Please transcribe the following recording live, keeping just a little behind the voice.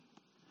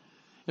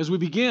As we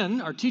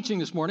begin our teaching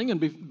this morning, and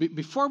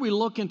before we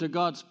look into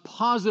God's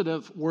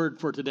positive word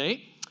for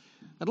today,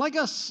 I'd like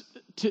us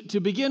to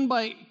begin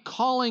by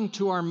calling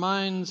to our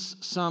minds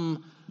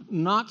some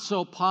not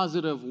so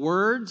positive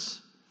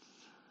words,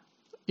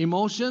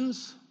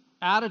 emotions,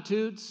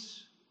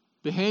 attitudes,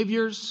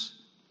 behaviors.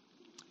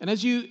 And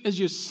as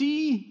you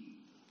see,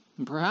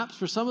 and perhaps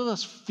for some of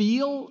us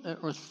feel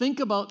or think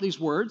about these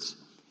words,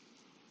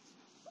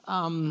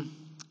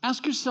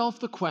 ask yourself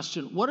the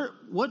question,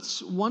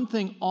 what's one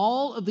thing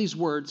all of these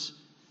words,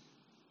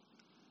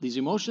 these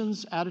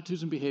emotions,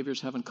 attitudes, and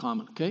behaviors have in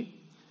common, okay?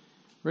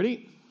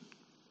 Ready?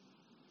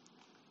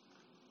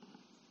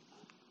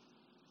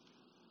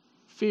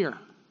 Fear,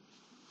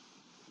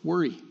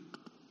 worry,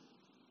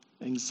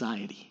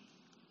 anxiety,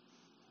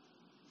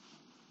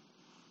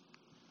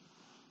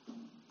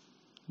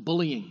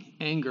 bullying,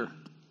 anger,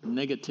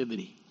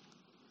 negativity,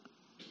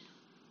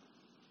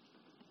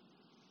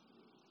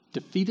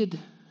 defeated,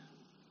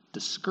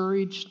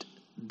 discouraged,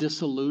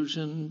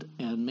 disillusioned,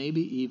 and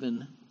maybe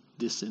even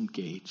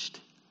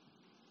disengaged.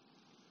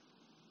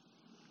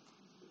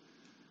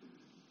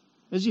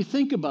 As you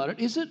think about it,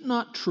 is it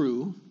not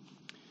true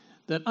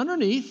that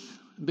underneath,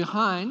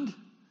 behind,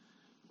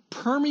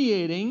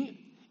 permeating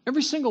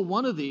every single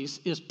one of these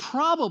is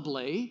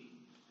probably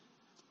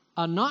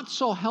a not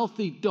so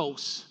healthy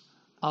dose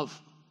of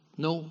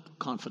no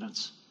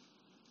confidence?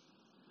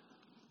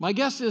 My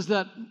guess is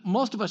that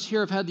most of us here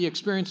have had the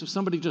experience of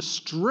somebody just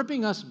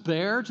stripping us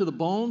bare to the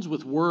bones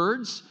with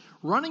words,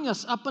 running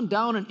us up and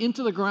down and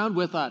into the ground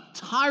with a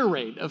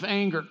tirade of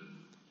anger. And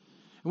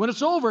when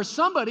it's over,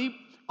 somebody,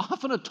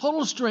 often a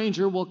total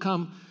stranger, will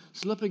come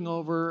slipping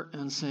over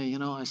and say,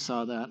 I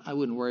saw that. I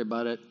wouldn't worry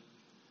about it.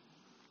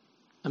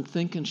 I'm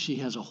thinking she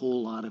has a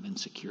whole lot of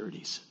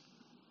insecurities.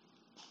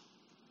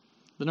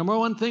 The number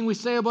one thing we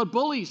say about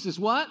bullies is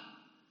what?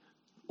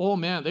 Oh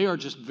man, they are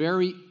just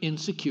very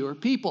insecure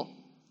people.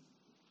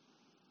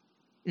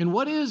 And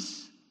what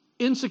is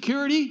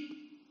insecurity?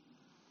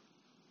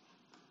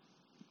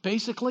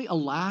 Basically, a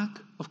lack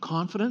of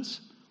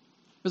confidence.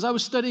 As I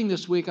was studying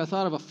this week, I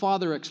thought of a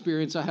father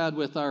experience I had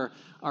with our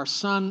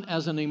son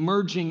as an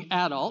emerging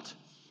adult.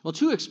 Well,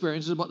 two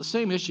experiences about the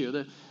same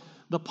issue.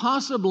 The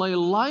possibly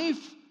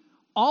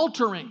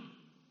life-altering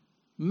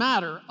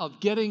matter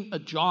of getting a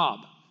job.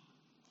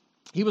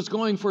 He was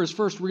going for his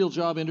first real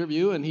job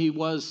interview, and he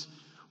was,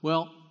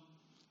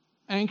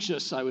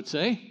 anxious, I would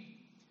say.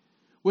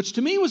 Which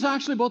to me was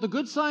actually both a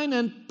good sign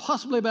and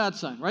possibly a bad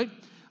sign, right?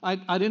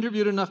 I'd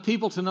interviewed enough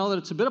people to know that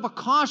it's a bit of a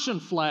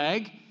caution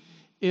flag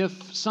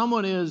if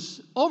someone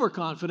is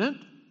overconfident,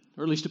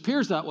 or at least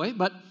appears that way,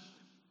 but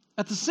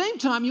at the same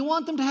time, you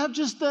want them to have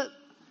just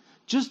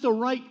the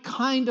right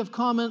kind of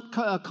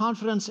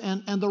confidence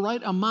and the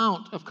right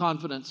amount of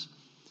confidence.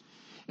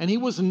 And he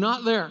was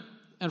not there.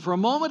 And for a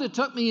moment, it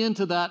took me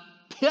into that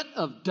pit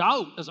of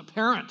doubt as a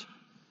parent.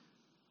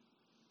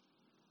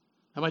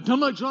 Have I done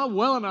my job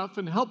well enough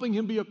in helping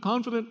him be a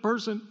confident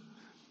person?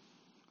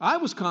 I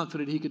was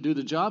confident he could do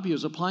the job he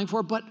was applying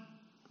for, but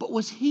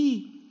was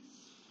he?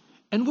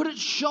 And would it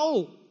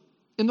show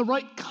in the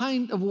right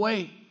kind of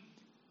way?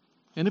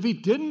 And if he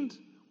didn't,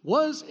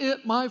 was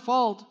it my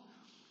fault?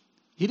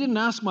 He didn't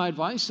ask my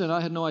advice, and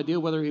I had no idea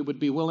whether he would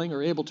be willing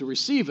or able to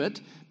receive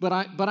it, but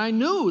I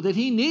knew that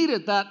he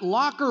needed that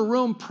locker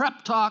room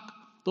prep talk,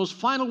 those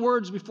final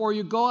words before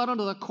you go out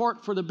onto the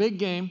court for the big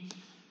game,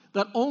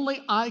 that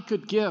only I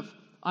could give.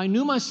 I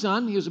knew my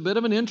son. He was a bit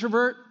of an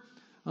introvert.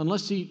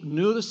 Unless he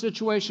knew the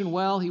situation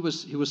well, he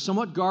was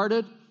somewhat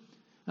guarded.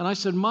 And I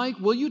said, Mike,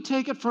 will you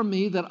take it from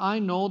me that I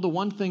know the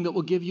one thing that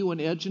will give you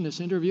an edge in this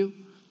interview?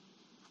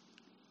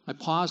 I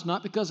paused,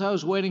 not because I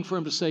was waiting for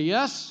him to say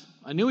yes.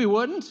 I knew he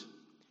wouldn't.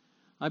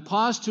 I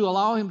paused to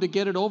allow him to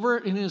get over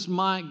in his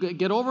mind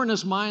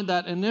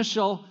that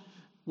initial,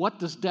 what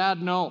does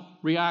Dad know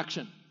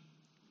reaction.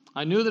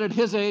 I knew that at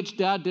his age,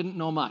 Dad didn't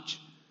know much.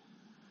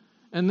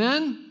 And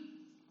then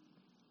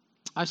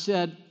I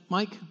said,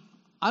 Mike,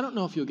 I don't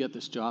know if you'll get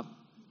this job.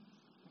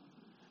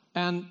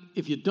 And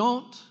if you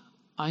don't,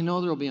 I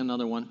know there'll be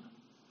another one.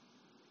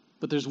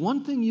 But there's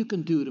one thing you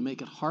can do to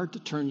make it hard to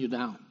turn you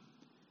down.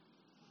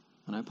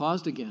 And I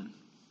paused again.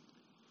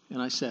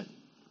 And I said,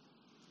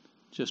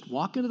 just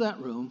walk into that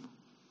room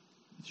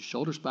with your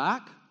shoulders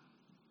back,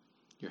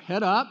 your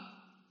head up,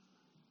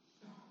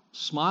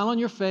 smile on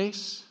your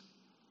face,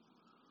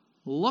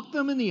 look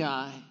them in the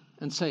eye,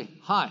 and say,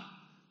 hi,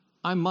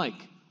 I'm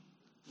Mike.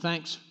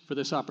 Thanks for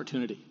this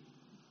opportunity.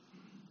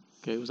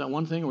 Okay, was that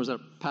one thing, or was that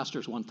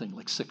pastor's one thing,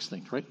 like 6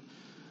 things, right?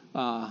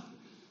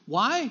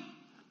 Why?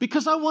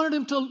 Because I wanted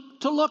him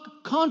to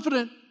look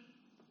confident.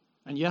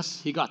 And yes,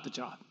 he got the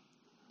job.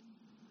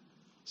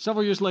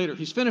 Several years later,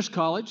 he's finished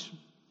college,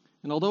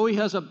 and although he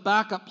has a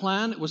backup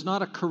plan, it was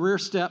not a career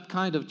step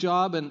kind of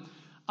job, and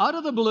out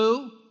of the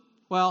blue,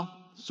 well,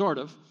 sort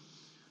of,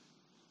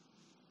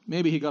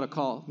 maybe he got a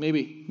call.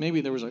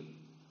 Maybe there was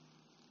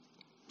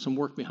some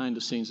work behind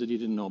the scenes that he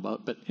didn't know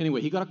about. But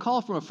anyway, he got a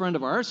call from a friend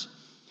of ours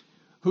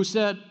who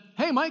said,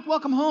 hey, Mike,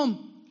 welcome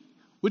home.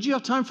 Would you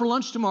have time for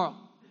lunch tomorrow?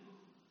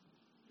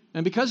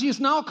 And because he is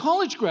now a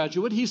college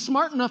graduate, he's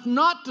smart enough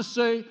not to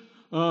say,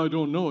 I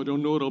don't know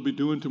what I'll be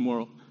doing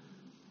tomorrow.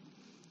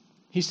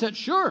 He said,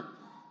 sure.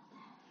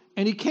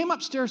 And he came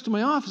upstairs to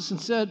my office and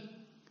said,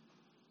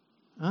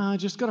 I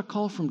just got a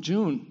call from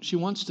June. She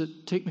wants to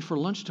take me for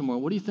lunch tomorrow.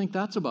 What do you think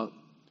that's about?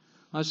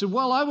 I said,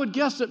 well, I would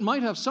guess it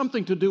might have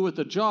something to do with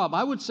the job.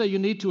 I would say you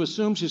need to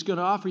assume she's going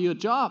to offer you a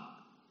job.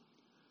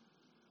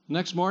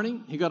 Next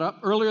morning, he got up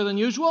earlier than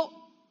usual,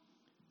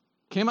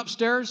 came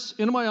upstairs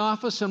into my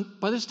office, and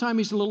by this time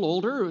he's a little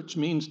older, which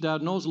means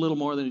Dad knows a little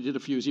more than he did a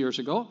few years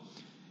ago.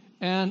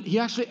 And he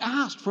actually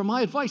asked for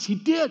my advice. He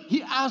did.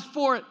 He asked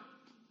for it.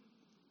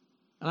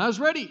 And I was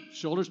ready,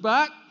 shoulders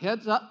back,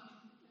 heads up.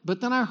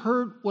 But then I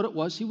heard what it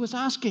was he was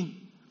asking.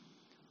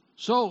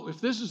 So if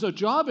this is a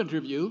job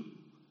interview,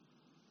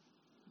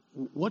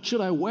 what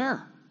should I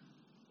wear?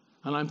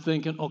 And I'm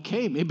thinking,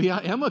 okay, maybe I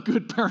am a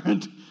good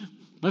parent.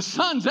 My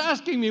son's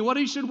asking me what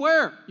he should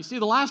wear. You see,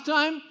 the last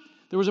time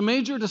there was a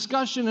major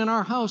discussion in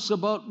our house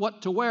about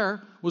what to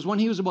wear was when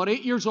he was about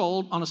 8 years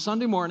old on a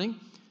Sunday morning.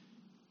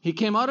 He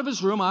came out of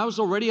his room. I was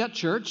already at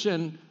church,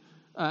 and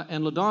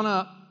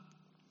LaDonna,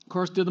 of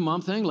course, did the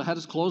mom thing, had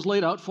his clothes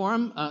laid out for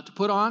him to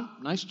put on,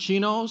 nice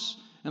chinos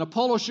and a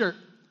polo shirt.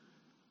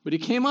 But he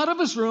came out of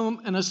his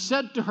room and has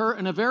said to her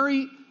in a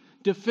very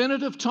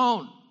definitive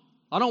tone,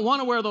 I don't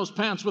want to wear those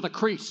pants with a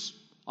crease.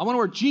 I want to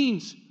wear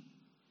jeans.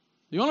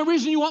 The only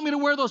reason you want me to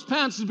wear those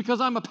pants is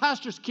because I'm a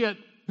pastor's kid.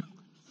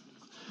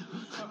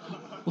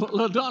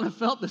 LaDonna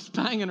felt this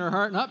pang in her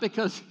heart, not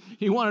because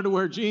he wanted to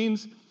wear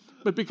jeans,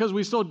 but because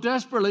we so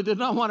desperately did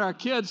not want our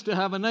kids to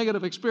have a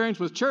negative experience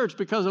with church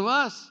because of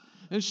us.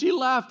 And she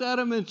laughed at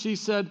him and she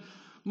said,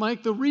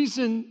 Mike, the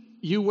reason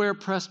you wear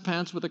pressed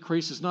pants with a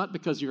crease is not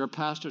because you're a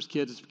pastor's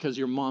kid, it's because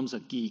your mom's a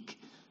geek.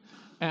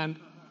 And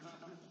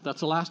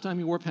that's the last time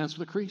he wore pants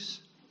with a crease.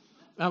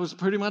 That was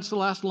pretty much the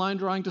last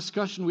line-drawing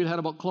discussion we'd had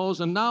about clothes,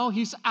 and now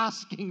he's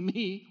asking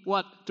me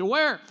what to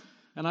wear.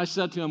 And I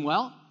said to him,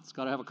 well, it's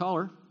got to have a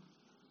collar.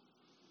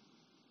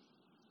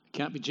 It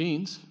can't be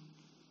jeans.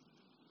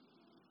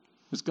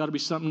 It's got to be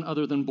something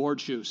other than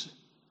board shoes.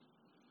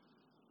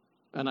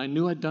 And I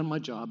knew I'd done my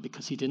job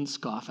because he didn't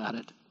scoff at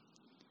it.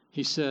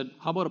 He said,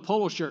 how about a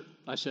polo shirt?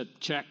 I said,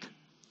 check.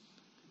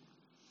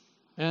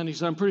 And he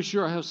said, I'm pretty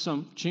sure I have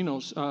some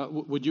chinos.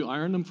 Would you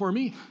iron them for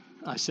me?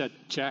 I said,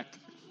 check.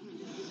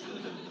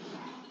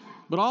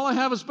 But all I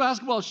have is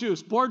basketball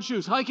shoes, board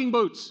shoes, hiking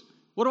boots.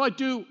 What do I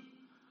do?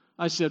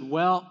 I said,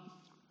 well,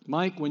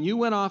 Mike, when you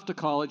went off to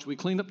college, we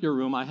cleaned up your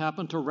room. I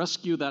happened to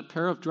rescue that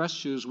pair of dress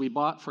shoes we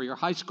bought for your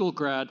high school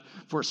grad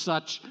for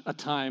such a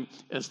time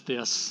as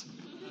this.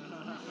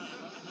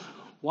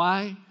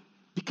 Why?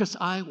 Because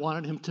I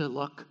wanted him to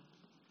look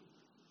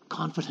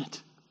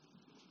confident.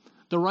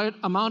 The right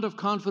amount of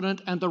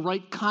confident and the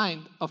right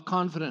kind of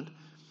confident.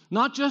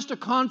 Not just a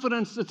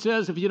confidence that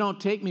says, if you don't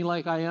take me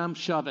like I am,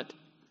 shove it.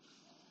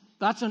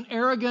 That's an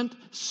arrogant,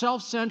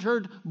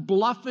 self-centered,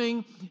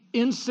 bluffing,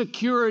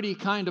 insecurity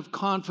kind of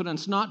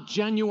confidence, not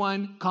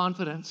genuine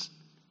confidence.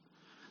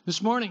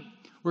 This morning,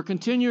 we're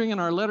continuing in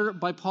our letter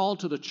by Paul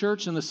to the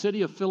church in the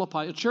city of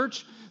Philippi, a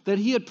church that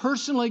he had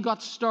personally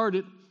got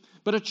started,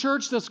 but a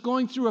church that's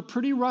going through a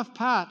pretty rough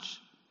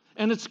patch,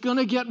 and it's going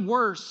to get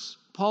worse.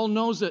 Paul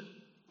knows it.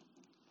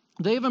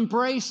 They've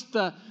embraced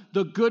the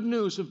good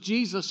news of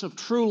Jesus, of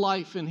true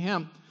life in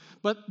him,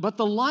 but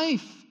the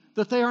life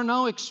that they are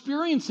now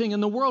experiencing in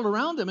the world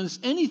around them is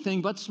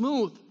anything but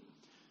smooth.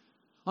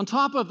 On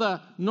top of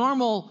the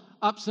normal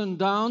ups and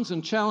downs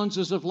and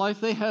challenges of life,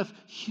 they have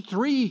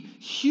three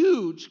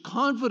huge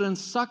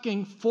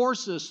confidence-sucking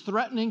forces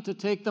threatening to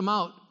take them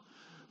out.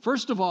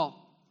 First of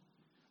all,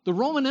 the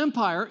Roman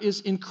Empire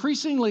is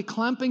increasingly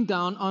clamping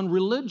down on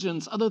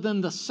religions other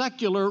than the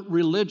secular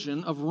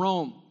religion of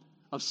Rome,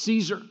 of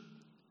Caesar.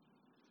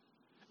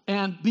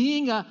 And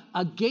being a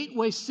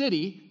gateway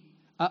city,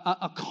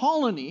 a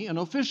colony, an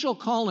official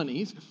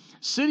colony,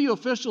 city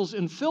officials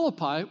in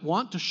Philippi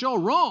want to show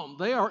Rome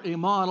they are a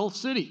model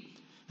city.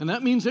 And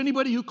that means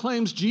anybody who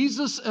claims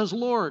Jesus as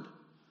Lord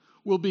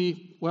will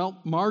be, well,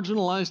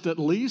 marginalized at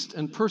least,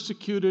 and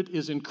persecuted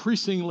is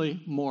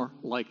increasingly more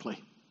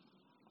likely.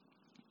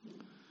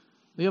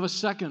 They have a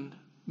second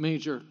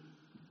major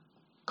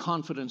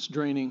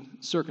confidence-draining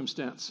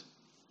circumstance.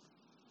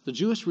 The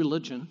Jewish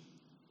religion,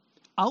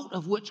 out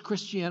of which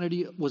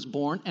Christianity was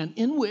born, and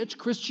in which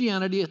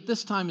Christianity at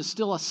this time is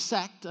still a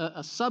sect, a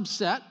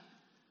subset.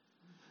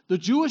 The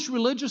Jewish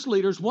religious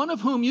leaders, one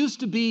of whom used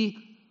to be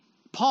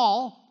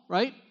Paul,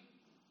 right?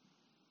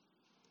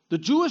 The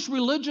Jewish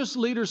religious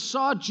leaders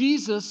saw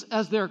Jesus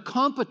as their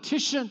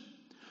competition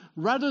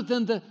rather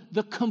than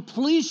the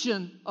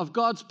completion of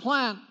God's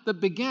plan that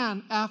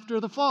began after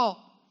the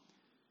fall.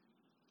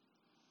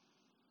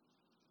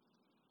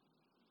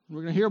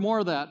 We're going to hear more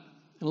of that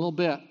in a little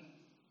bit.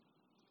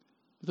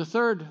 The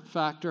third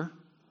factor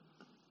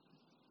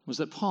was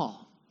that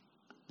Paul,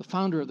 the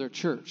founder of their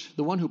church,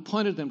 the one who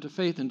pointed them to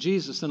faith in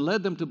Jesus and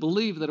led them to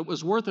believe that it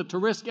was worth it to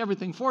risk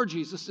everything for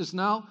Jesus, is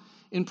now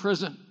in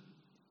prison.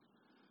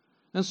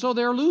 And so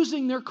they're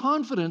losing their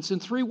confidence in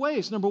three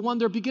ways. Number one,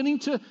 they're beginning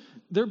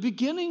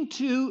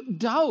to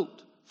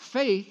doubt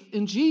faith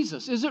in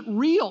Jesus. Is it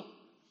real?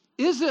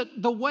 Is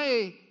it the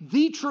way,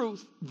 the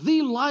truth,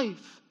 the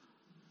life?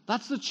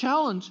 That's the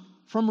challenge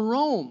from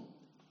Rome,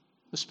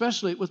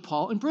 especially with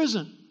Paul in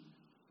prison.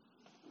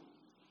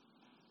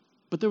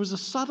 But there was a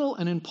subtle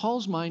and, in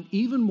Paul's mind,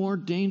 even more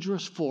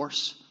dangerous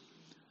force.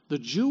 The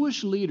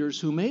Jewish leaders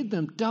who made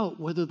them doubt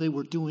whether they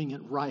were doing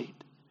it right,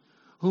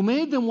 who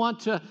made them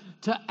want to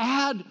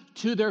add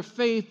to their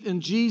faith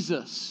in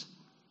Jesus,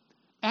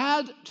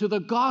 add to the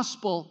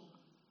gospel,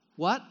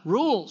 what?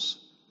 Rules,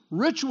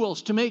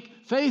 rituals, to make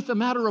faith a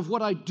matter of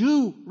what I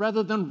do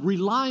rather than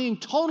relying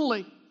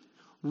totally,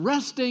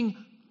 resting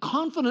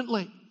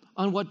confidently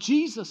on what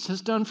Jesus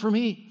has done for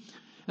me.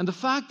 And the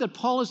fact that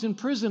Paul is in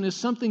prison is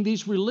something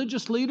these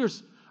religious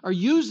leaders are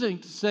using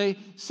to say,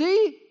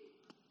 see,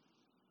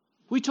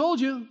 we told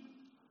you.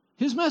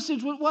 His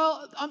message was,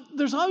 well,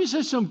 there's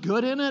obviously some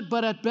good in it,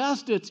 but at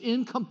best it's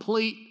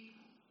incomplete.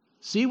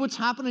 See what's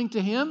happening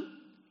to him?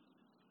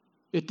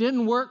 It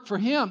didn't work for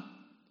him.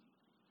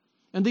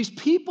 And these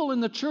people in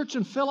the church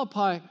in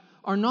Philippi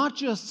are not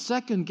just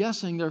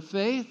second-guessing their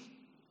faith.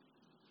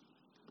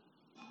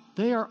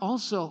 They are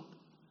also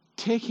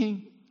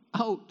taking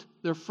out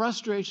their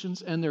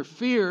frustrations and their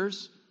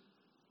fears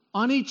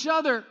on each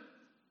other.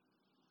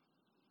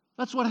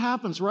 That's what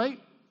happens, right?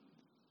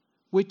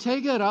 We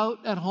take it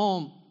out at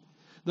home.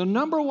 The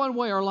number one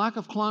way our lack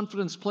of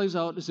confidence plays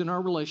out is in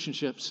our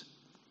relationships.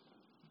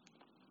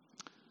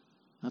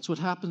 That's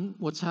what's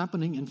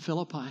happening in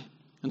Philippi.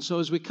 And so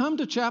as we come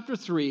to chapter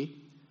 3,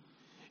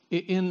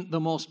 in the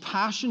most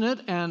passionate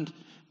and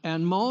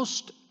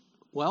most,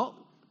 well,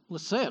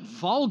 let's say it,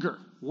 vulgar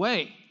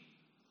way,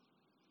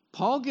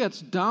 Paul gets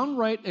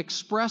downright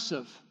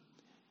expressive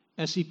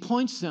as he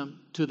points them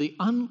to the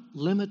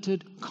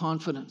unlimited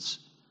confidence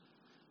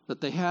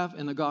that they have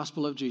in the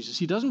gospel of Jesus.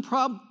 He doesn't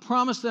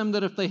promise them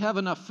that if they have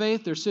enough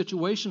faith, their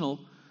situation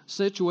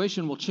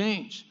will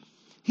change.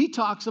 He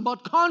talks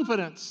about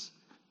confidence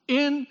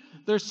in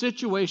their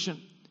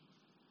situation.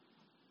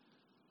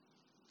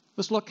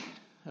 Let's look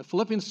at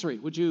Philippians 3.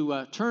 Would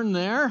you turn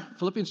there?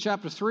 Philippians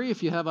chapter 3.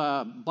 If you have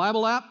a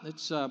Bible app,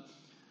 it's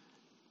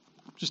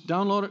just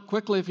download it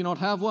quickly if you don't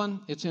have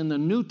one. It's in the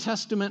New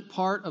Testament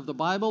part of the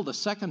Bible, the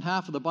second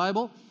half of the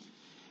Bible.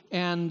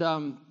 And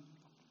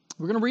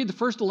we're going to read the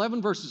first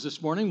 11 verses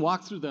this morning,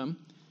 walk through them.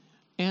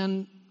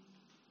 And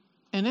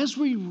as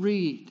we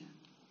read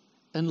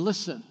and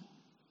listen,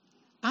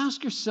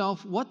 ask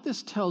yourself what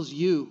this tells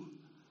you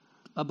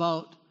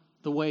about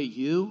the way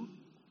you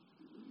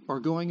are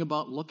going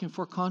about looking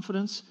for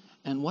confidence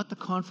and what the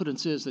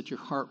confidence is that your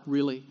heart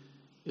really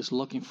is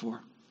looking for.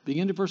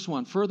 Begin to verse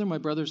 1. Further, my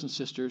brothers and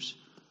sisters,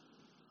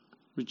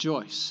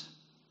 rejoice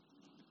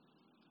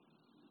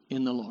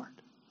in the Lord.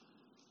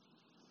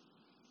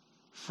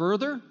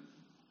 Further,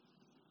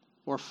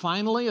 or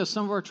finally, as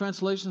some of our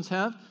translations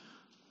have,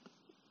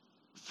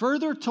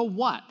 further to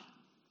what?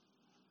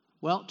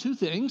 Well, two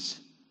things.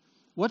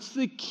 What's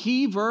the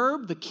key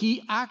verb, the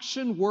key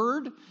action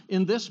word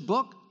in this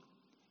book?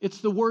 It's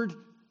the word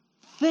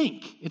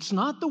think. It's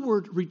not the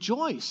word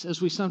rejoice,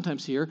 as we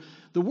sometimes hear.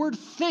 The word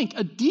think,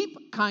 a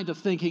deep kind of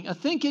thinking, a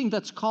thinking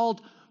that's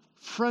called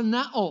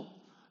phroneo,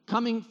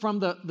 coming from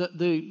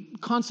the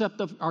concept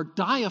of our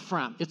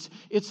diaphragm.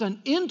 It's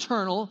an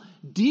internal,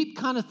 deep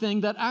kind of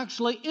thing that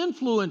actually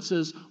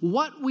influences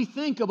what we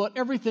think about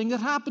everything that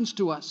happens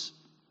to us.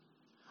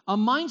 A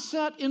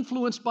mindset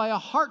influenced by a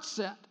heart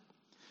set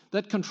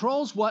that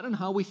controls what and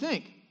how we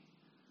think.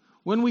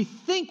 When we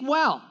think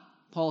well,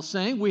 Paul's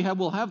saying,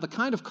 will have the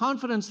kind of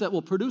confidence that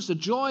will produce a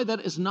joy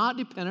that is not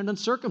dependent on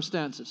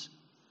circumstances.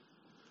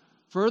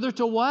 Further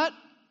to what?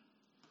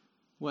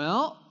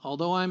 Well,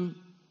 although I'm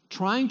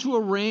trying to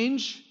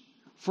arrange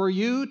for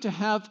you to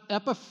have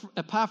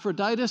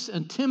Epaphroditus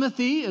and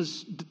Timothy,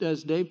 as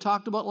Dave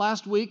talked about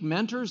last week,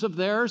 mentors of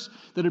theirs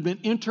that have been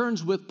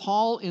interns with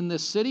Paul in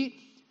this city,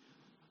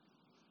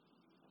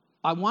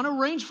 I want to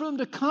arrange for them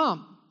to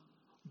come.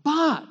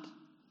 But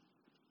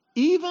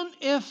even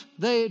if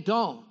they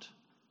don't,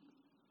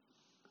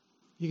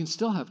 you can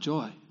still have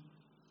joy.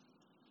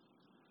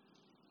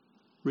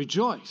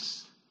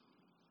 Rejoice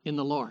in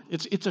the Lord.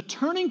 It's a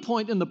turning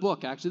point in the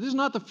book, actually. This is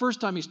not the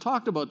first time he's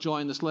talked about joy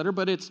in this letter,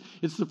 but it's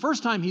the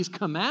first time he's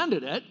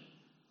commanded it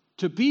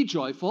to be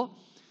joyful.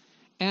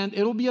 And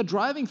it'll be a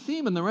driving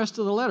theme in the rest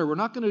of the letter. We're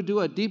not going to do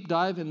a deep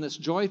dive in this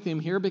joy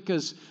theme here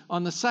because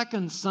on the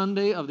second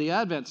Sunday of the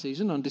Advent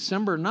season, on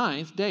December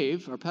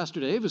 9th, Pastor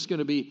Dave, is going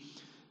to be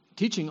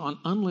teaching on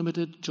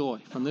unlimited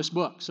joy from this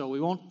book. So we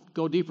won't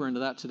go deeper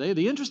into that today.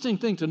 The interesting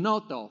thing to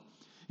note, though,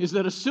 is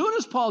that as soon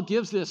as Paul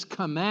gives this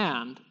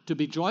command to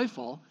be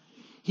joyful,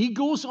 he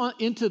goes on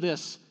into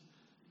this.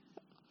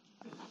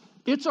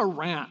 It's a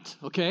rant,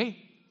 okay?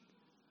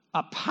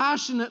 A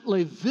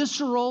passionately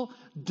visceral,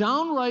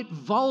 downright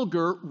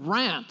vulgar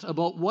rant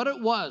about what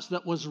it was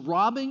that was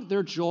robbing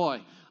their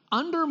joy,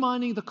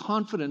 undermining the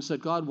confidence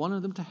that God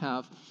wanted them to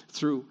have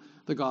through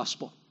the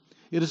gospel.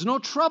 It is no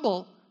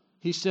trouble,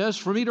 he says,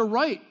 for me to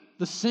write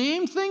the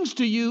same things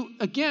to you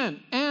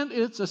again, and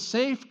it's a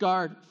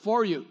safeguard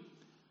for you.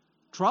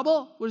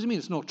 Trouble? What does it mean?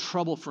 It's no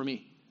trouble for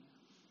me.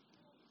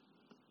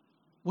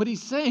 What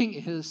he's saying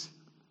is,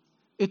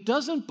 it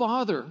doesn't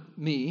bother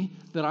me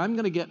that I'm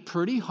going to get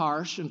pretty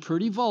harsh and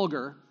pretty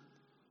vulgar,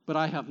 but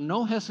I have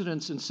no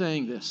hesitance in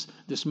saying this.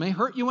 This may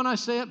hurt you when I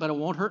say it, but it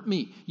won't hurt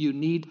me. You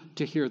need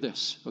to hear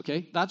this,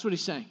 okay? That's what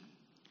he's saying.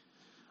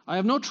 I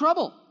have no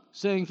trouble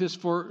saying this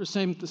the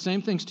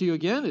same things to you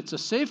again. It's a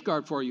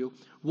safeguard for you.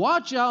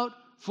 Watch out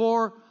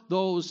for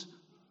those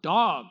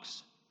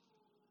dogs,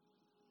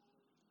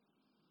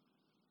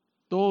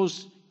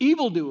 those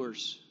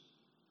evildoers,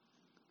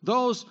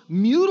 those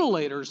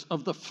mutilators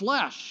of the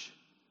flesh.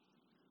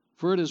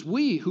 For it is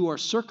we who are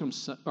the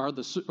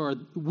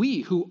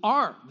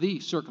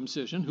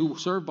circumcision,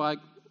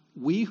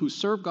 we who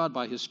serve God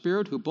by His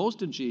Spirit, who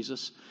boast in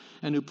Jesus,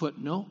 and who put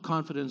no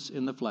confidence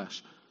in the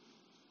flesh.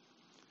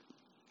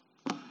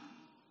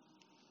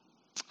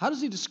 How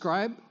does he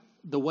describe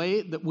the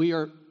way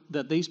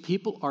that these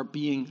people are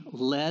being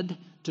led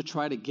to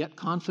try to get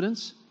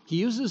confidence? He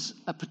uses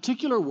a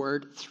particular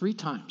word 3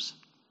 times.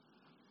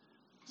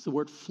 It's the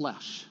word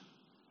flesh.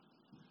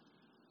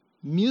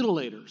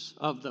 Mutilators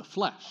of the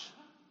flesh,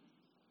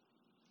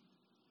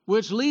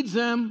 which leads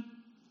them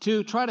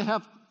to try to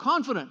have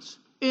confidence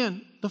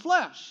in the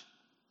flesh.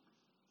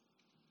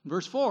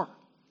 Verse 4,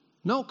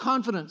 no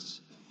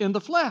confidence in the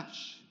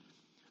flesh.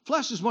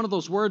 Flesh is one of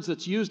those words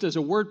that's used as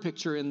a word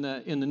picture in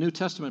the New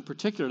Testament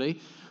particularly.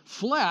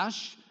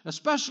 Flesh,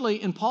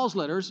 especially in Paul's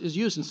letters, is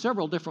used in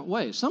several different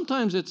ways.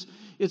 Sometimes it's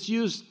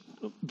used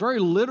very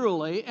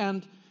literally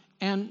and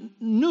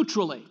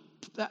neutrally.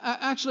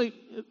 Actually,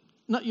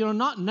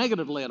 not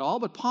negatively at all,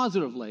 but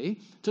positively,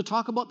 to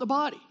talk about the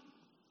body.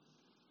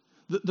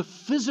 The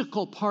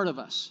physical part of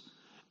us,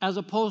 as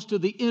opposed to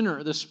the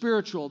inner, the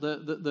spiritual,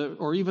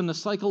 or even the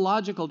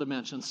psychological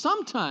dimension.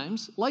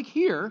 Sometimes, like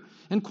here,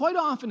 and quite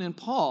often in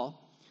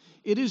Paul,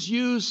 it is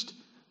used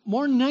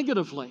more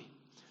negatively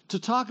to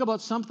talk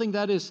about something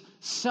that is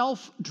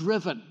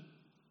self-driven,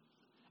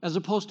 as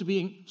opposed to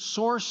being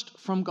sourced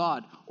from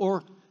God,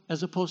 or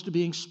as opposed to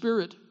being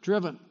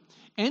spirit-driven.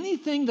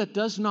 Anything that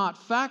does not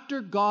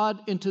factor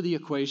God into the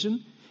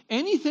equation,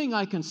 anything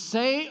I can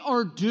say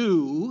or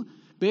do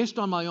based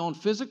on my own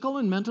physical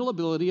and mental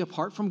ability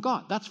apart from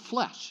God, that's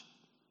flesh,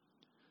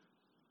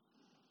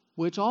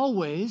 which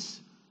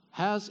always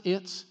has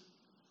its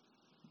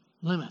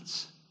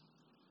limits.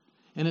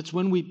 And it's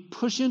when we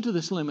push into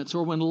these limits,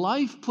 or when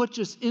life puts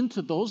us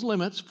into those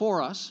limits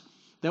for us,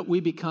 that we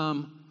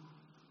become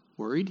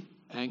worried,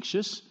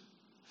 anxious,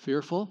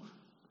 fearful,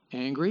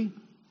 angry,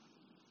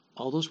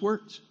 all those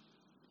words.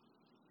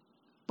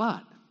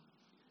 But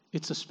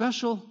it's a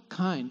special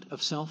kind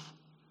of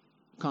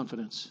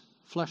self-confidence,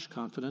 flesh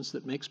confidence,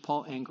 that makes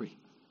Paul angry.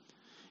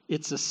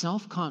 It's a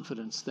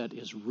self-confidence that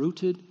is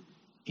rooted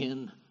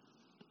in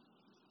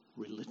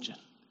religion.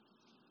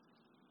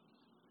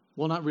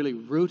 Well, not really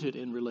rooted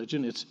in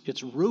religion.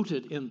 It's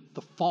rooted in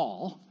the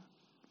fall.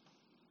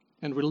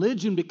 And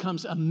religion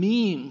becomes a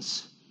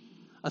means,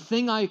 a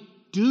thing I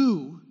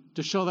do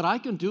to show that I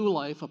can do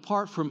life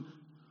apart from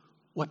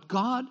what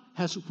God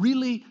has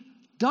really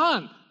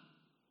done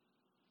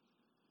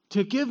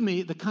to give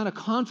me the kind of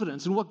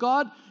confidence in what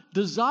God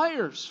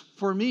desires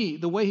for me,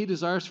 the way He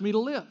desires for me to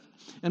live.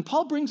 And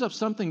Paul brings up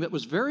something that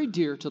was very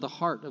dear to the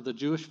heart of the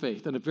Jewish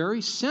faith and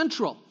very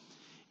central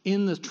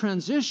in the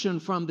transition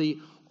from the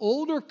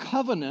older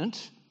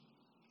covenant,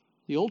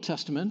 the Old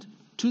Testament,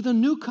 to the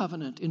new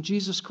covenant in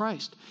Jesus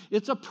Christ.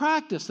 It's a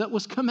practice that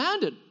was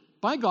commanded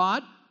by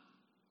God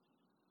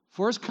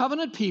for His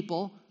covenant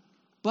people,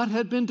 but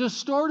had been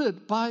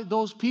distorted by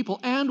those people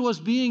and was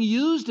being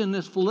used in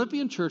this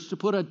Philippian church to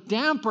put a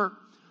damper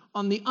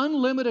on the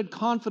unlimited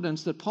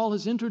confidence that Paul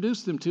has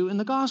introduced them to in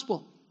the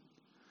gospel.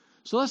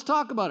 So let's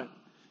talk about it.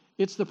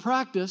 It's the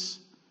practice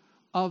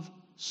of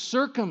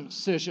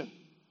circumcision,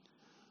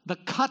 the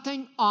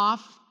cutting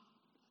off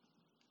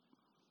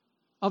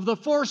of the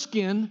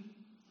foreskin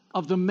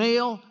of the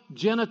male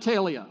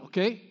genitalia,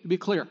 okay? To be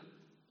clear.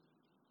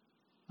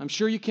 I'm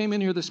sure you came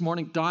in here this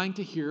morning dying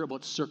to hear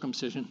about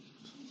circumcision.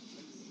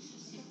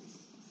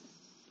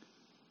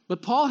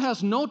 But Paul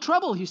has no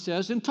trouble, he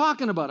says, in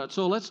talking about it.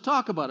 So let's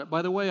talk about it.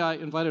 By the way, I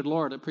invited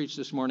Laura to preach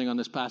this morning on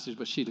this passage,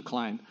 but she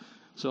declined.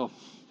 So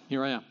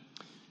here I am.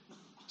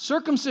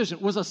 Circumcision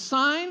was a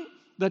sign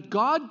that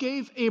God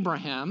gave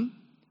Abraham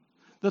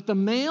that the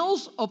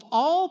males of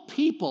all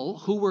people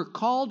who were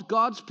called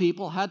God's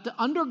people had to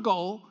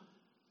undergo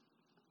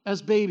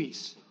as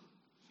babies.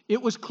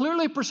 It was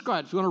clearly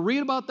prescribed. If you want to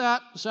read about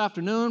that this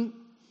afternoon,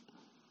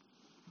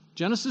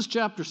 Genesis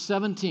chapter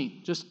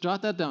 17. Just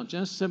jot that down.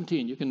 Genesis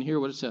 17. You can hear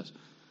what it says.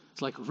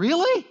 It's like,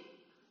 really?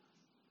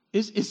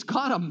 Is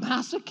God a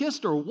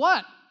masochist or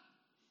what?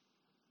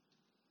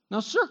 Now,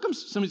 some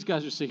of these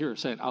guys are sitting here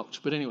saying,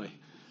 ouch. But anyway,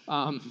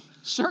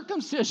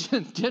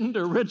 circumcision didn't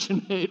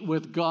originate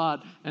with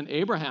God and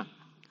Abraham.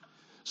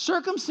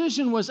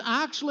 Circumcision was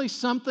actually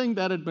something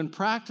that had been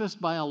practiced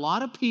by a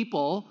lot of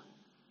people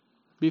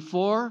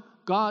before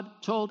God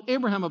told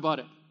Abraham about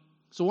it.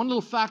 So one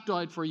little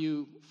factoid for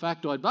you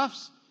factoid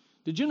buffs.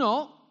 Did you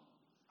know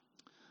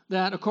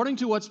that according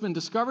to what's been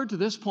discovered to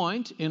this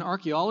point in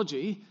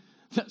archaeology,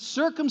 that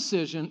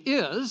circumcision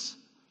is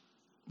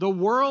the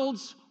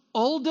world's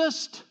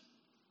oldest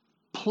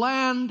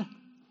planned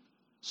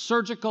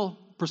surgical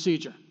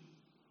procedure?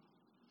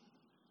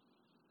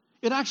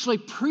 It actually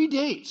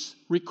predates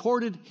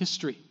recorded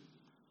history.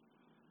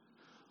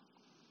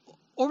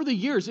 Over the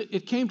years,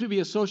 it came to be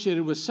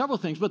associated with several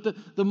things, but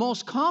the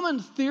most common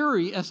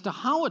theory as to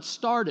how it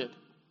started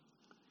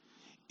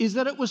is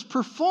that it was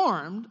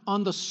performed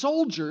on the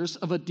soldiers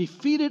of a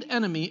defeated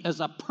enemy as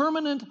a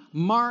permanent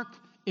mark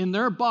in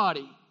their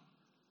body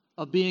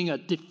of being a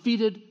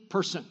defeated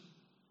person.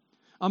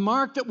 A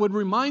mark that would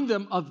remind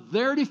them of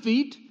their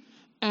defeat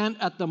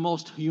and at the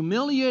most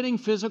humiliating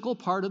physical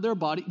part of their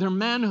body, their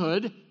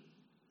manhood,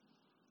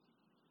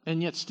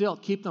 and yet still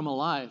keep them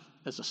alive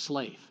as a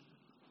slave.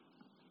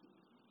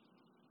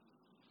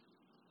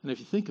 And if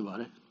you think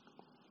about it,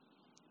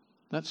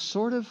 that's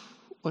sort of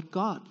what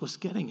God was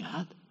getting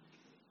at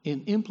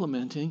in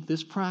implementing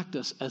this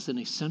practice as an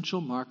essential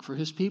mark for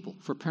his people.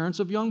 For parents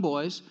of young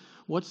boys,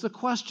 what's the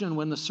question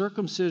when the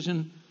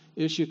circumcision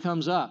issue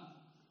comes up?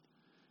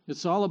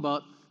 It's all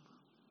about,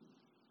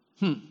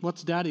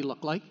 what's daddy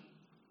look like?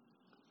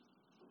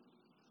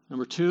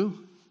 Number two,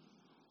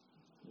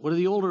 what are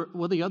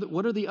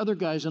the other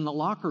guys in the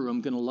locker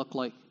room going to look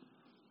like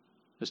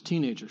as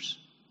teenagers?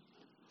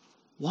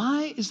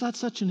 Why is that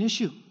such an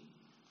issue?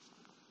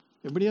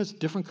 Everybody has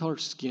different colored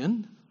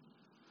skin.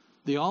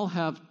 They all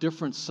have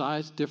different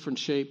size, different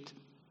shaped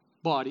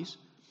bodies.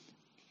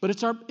 But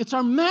it's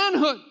our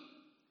manhood.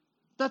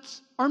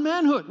 That's our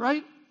manhood,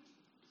 right?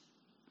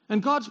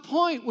 And God's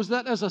point was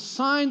that as a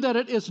sign that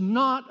it is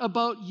not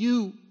about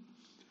you,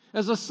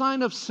 as a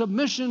sign of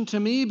submission to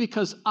me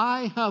because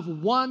I have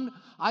won,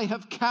 I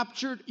have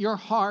captured your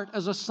heart,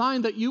 as a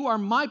sign that you are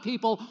my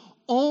people,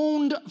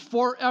 owned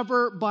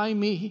forever by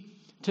me.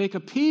 Take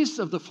a piece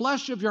of the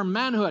flesh of your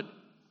manhood,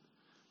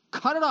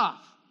 cut it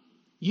off.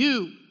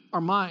 You are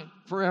mine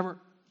forever.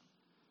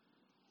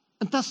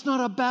 And that's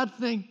not a bad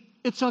thing.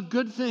 It's a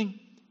good thing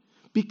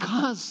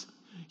because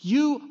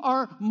you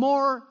are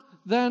more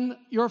than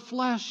your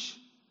flesh.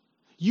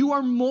 You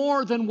are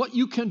more than what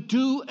you can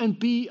do and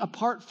be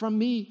apart from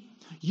me.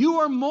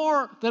 You are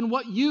more than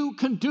what you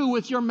can do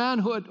with your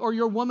manhood or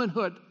your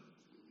womanhood.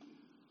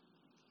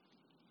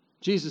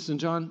 Jesus in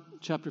John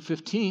chapter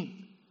 15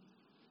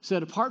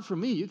 said, apart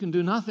from me, you can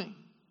do nothing.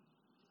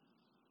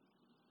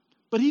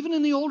 But even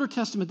in the Older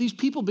Testament, these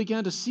people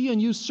began to see and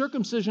use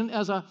circumcision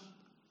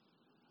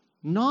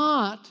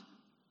not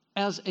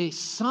as a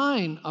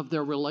sign of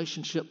their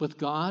relationship with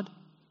God,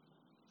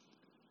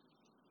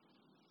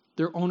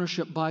 their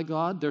ownership by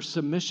God, their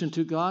submission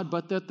to God,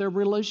 but that their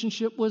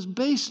relationship was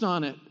based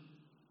on it.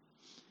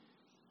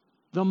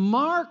 The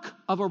mark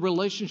of a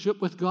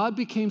relationship with God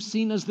became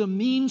seen as the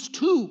means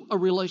to a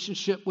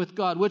relationship with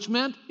God, which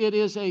meant it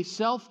is a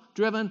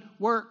self-driven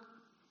work,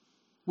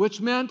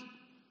 which meant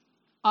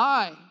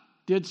I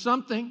did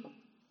something.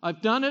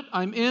 I've done it.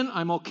 I'm in.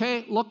 I'm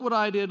okay. Look what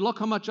I did. Look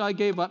how much I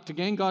gave up to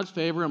gain God's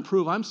favor and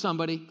prove I'm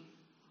somebody,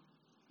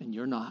 and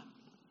you're not.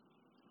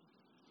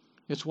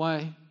 It's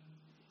why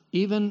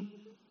even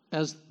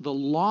as the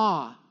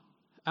law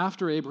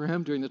after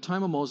Abraham, during the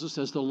time of Moses,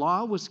 as the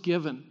law was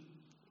given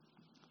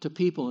to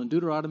people in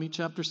Deuteronomy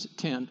chapter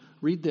 10,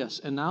 read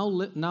this. And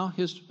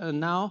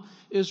now,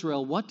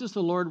 Israel, what does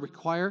the Lord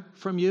require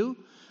from you?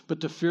 But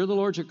to fear the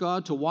Lord your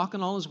God, to walk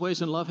in all his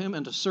ways and love him,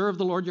 and to serve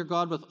the Lord your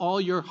God with all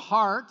your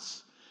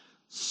hearts.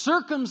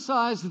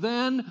 Circumcise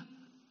then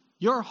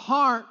your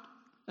heart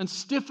and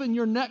stiffen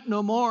your neck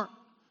no more.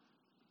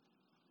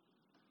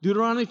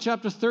 Deuteronomy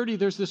chapter 30,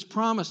 there's this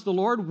promise. The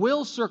Lord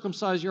will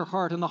circumcise your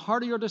heart and the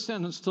heart of your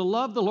descendants to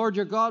love the Lord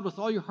your God with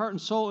all your heart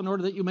and soul in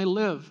order that you may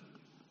live.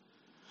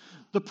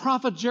 The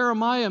prophet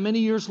Jeremiah, many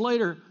years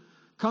later,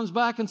 comes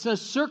back and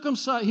says,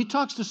 circumcise. He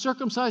talks to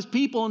circumcised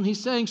people, and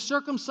he's saying,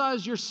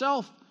 circumcise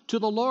yourself to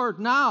the Lord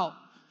now.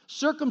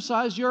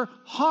 Circumcise your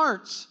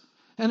hearts.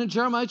 And in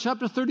Jeremiah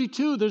chapter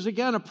 32, there's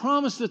again a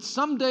promise that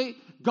someday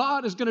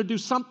God is going to do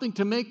something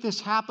to make this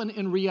happen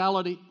in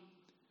reality.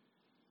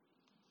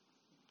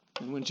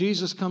 And when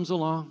Jesus comes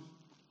along,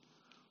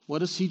 what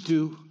does he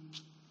do?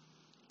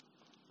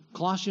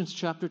 Colossians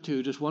chapter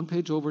 2, just one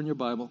page over in your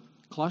Bible.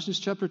 Colossians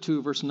chapter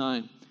 2, verse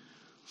 9.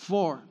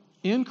 For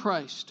in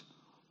Christ,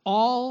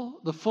 all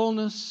the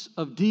fullness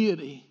of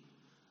deity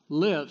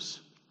lives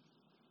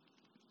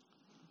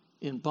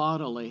in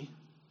bodily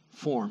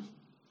form,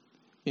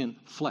 in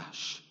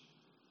flesh.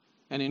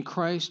 And in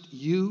Christ,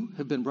 you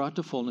have been brought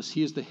to fullness.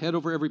 He is the head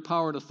over every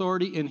power and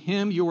authority. In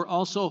him, you were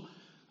also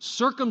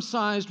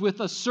circumcised with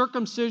a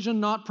circumcision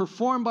not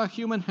performed by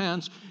human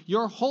hands.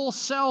 Your whole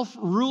self,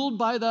 ruled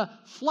by the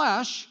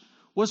flesh,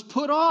 was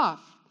put off.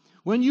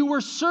 When you were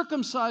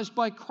circumcised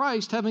by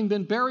Christ, having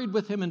been buried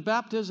with him in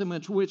baptism,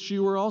 in which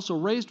you were also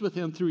raised with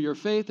him through your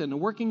faith in the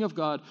working of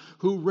God,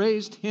 who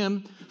raised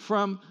him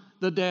from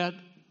the dead.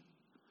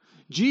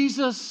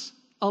 Jesus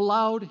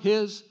allowed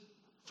his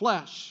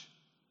flesh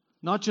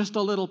Not just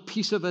a little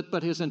piece of it,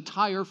 but his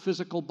entire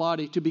physical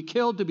body. To be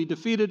killed, to be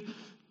defeated,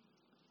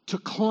 to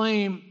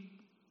claim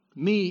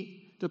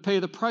me, to pay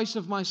the price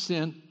of my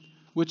sin,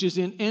 which is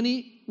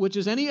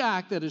any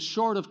act that is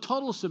short of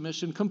total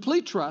submission,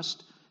 complete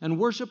trust, and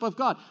worship of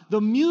God.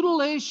 The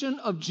mutilation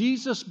of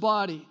Jesus'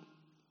 body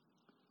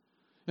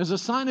is a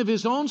sign of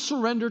his own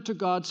surrender to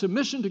God,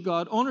 submission to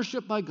God,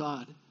 ownership by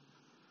God,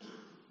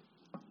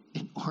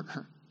 in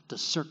order to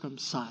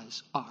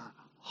circumcise our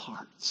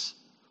hearts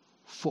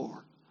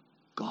for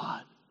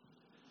God.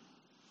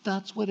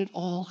 That's what it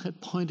all had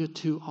pointed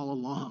to all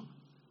along.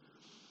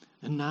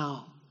 And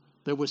now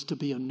there was to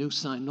be a new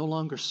sign, no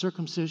longer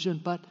circumcision,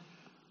 but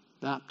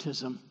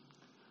baptism,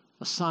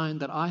 a sign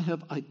that I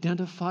have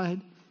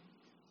identified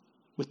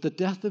with the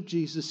death of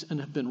Jesus and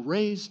have been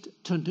raised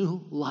to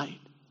new light.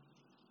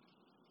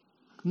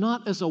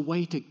 Not as a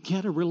way to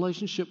get a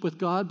relationship with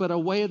God, but a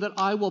way that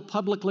I will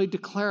publicly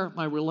declare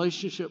my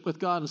relationship with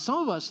God. And some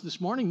of us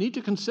this morning need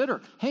to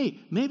consider, hey,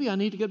 maybe I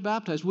need to get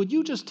baptized. Would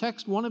you just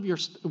text one of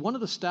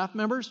the staff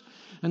members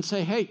and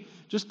say, hey,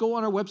 just go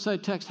on our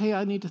website, text, hey,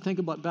 I need to think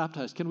about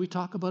baptized. Can we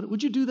talk about it?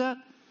 Would you do that?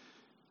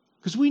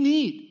 Because we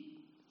need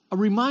a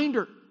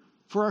reminder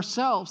for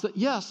ourselves that,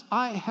 yes,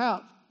 I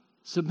have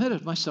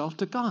submitted myself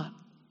to God.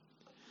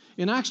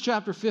 In Acts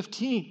chapter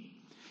 15,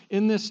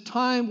 in this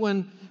time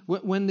when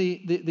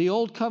the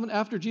old covenant,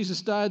 after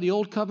Jesus died, the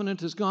old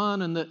covenant is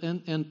gone,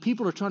 and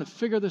people are trying to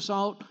figure this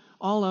all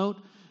out,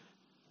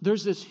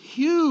 there's this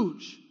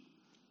huge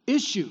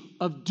issue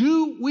of,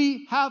 do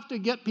we have to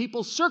get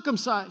people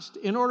circumcised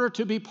in order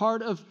to be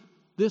part of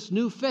this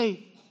new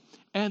faith?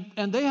 And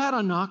they had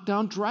a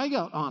knockdown, drag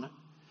out on it.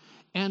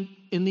 And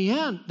in the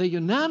end, they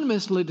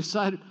unanimously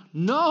decided,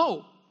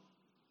 no,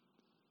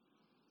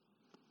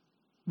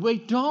 we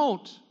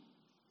don't.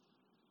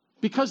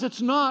 Because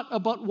it's not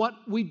about what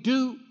we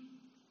do.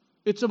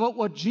 It's about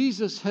what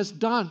Jesus has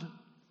done.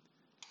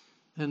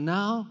 And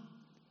now,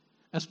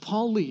 as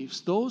Paul leaves,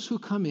 those who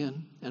come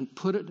in and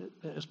put it,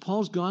 as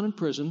Paul's gone in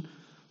prison,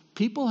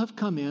 people have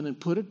come in and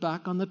put it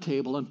back on the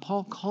table, and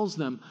Paul calls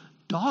them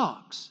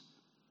dogs,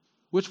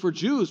 which for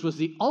Jews was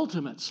the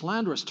ultimate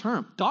slanderous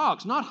term.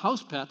 Dogs, not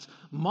house pets,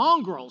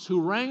 mongrels who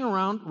ran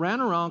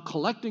around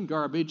collecting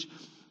garbage,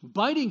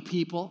 biting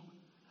people,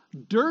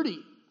 dirty,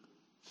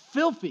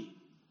 filthy,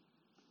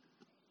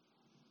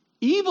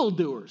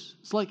 evildoers.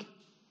 It's like,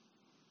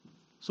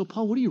 so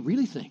Paul, what do you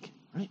really think,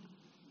 right?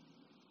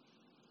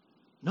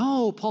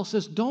 No, Paul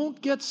says,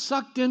 don't get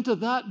sucked into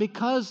that,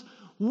 because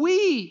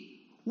we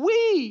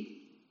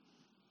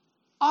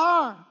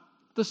are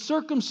the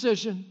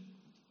circumcision.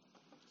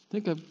 I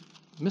think I've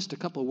missed a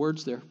couple of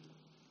words there.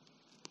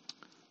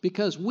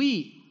 Because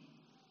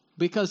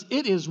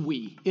it is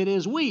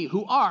we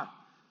who are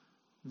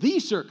the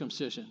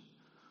circumcision.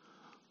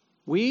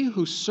 We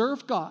who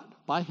serve God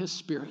by his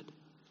Spirit.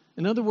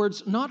 In other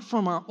words, not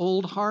from our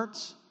old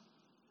hearts,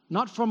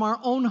 not from our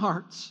own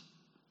hearts,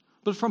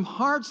 but from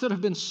hearts that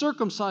have been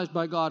circumcised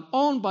by God,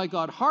 owned by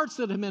God, hearts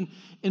that have been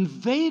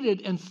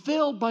invaded and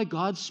filled by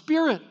God's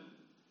Spirit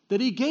that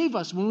he gave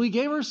us when we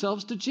gave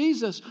ourselves to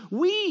Jesus.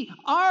 We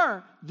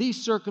are the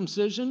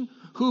circumcision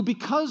who,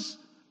 because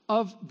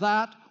of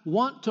that,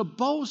 want to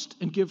boast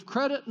and give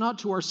credit not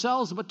to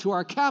ourselves, but to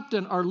our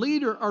captain, our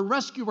leader, our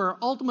rescuer, our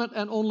ultimate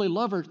and only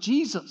lover,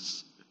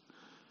 Jesus.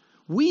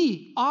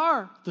 We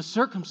are the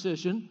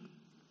circumcision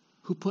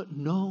who put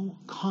no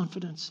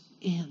confidence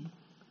in,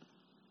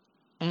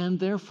 and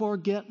therefore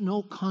get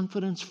no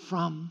confidence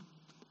from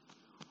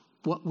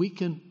what we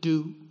can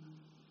do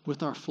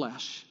with our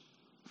flesh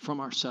from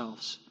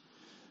ourselves.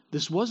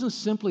 This wasn't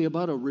simply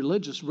about a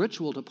religious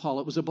ritual to Paul.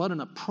 It was about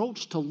an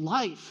approach to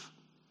life,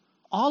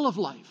 all of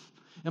life.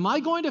 Am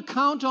I going to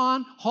count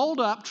on, hold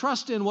up,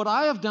 trust in what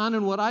I have done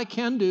and what I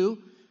can do?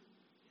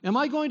 Am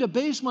I going to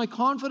base my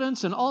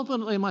confidence and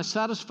ultimately my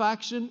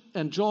satisfaction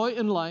and joy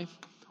in life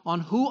on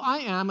who I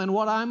am and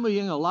what I'm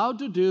being allowed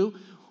to do,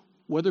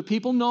 whether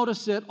people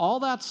notice it, all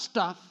that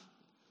stuff?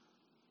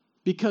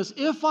 Because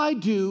if I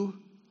do,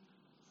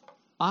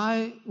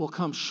 I will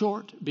come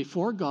short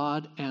before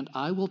God, and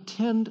I will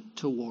tend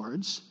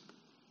towards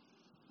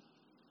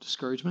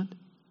discouragement,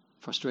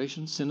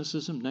 frustration,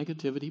 cynicism,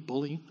 negativity,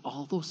 bullying,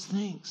 all those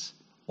things.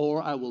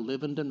 Or I will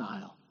live in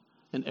denial,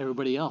 and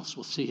everybody else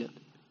will see it.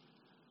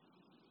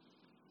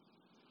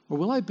 Or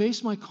will I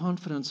base my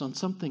confidence on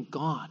something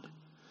God,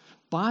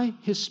 by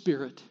his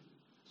Spirit,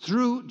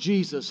 through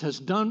Jesus, has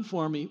done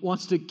for me,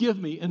 wants to give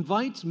me,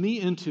 invites me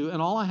into,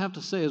 and all I have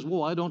to say is,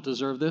 whoa, I don't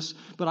deserve this,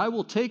 but I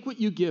will take what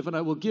you give, and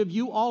I will give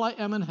you all I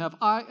am and have.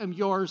 I am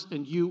yours,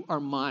 and you are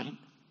mine.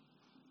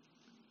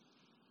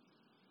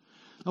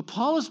 Now,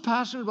 Paul is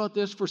passionate about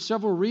this for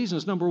several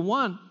reasons. Number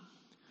one,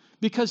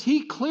 because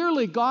he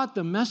clearly got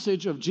the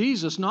message of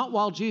Jesus, not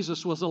while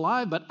Jesus was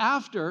alive, but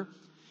after.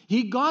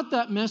 He got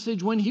that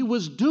message when he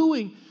was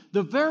doing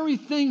the very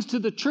things to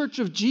the church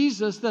of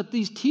Jesus that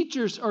these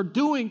teachers are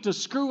doing to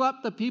screw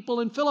up the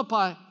people in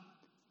Philippi.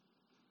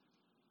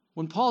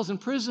 When Paul's in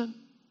prison,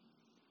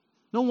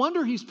 no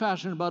wonder he's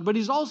passionate about it, but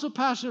he's also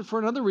passionate for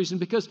another reason,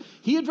 because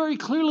he had very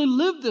clearly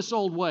lived this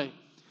old way.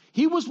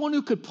 He was one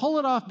who could pull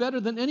it off better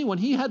than anyone.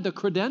 He had the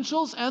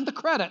credentials and the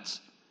credits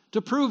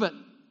to prove it.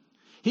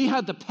 He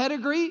had the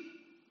pedigree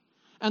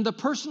and the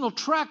personal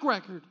track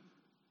record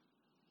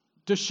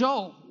to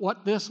show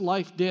what this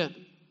life did.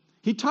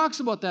 He talks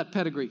about that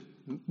pedigree,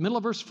 middle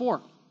of verse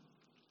 4.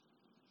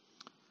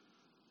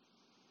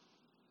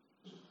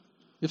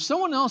 If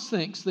someone else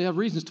thinks they have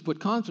reasons to put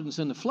confidence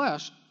in the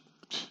flesh,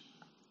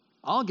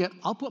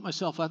 I'll put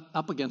myself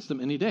up against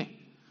them any day.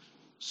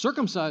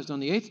 Circumcised on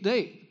the 8th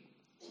day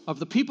of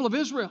the people of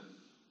Israel,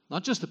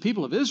 not just the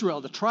people of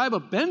Israel, the tribe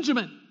of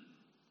Benjamin,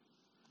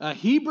 a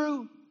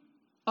Hebrew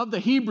of the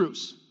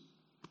Hebrews.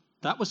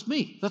 That was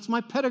me. That's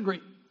my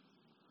pedigree.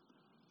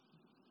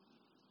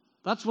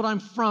 That's what I'm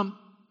from.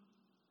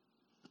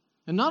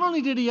 And not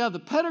only did he have the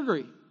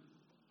pedigree,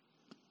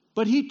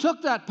 but he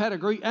took that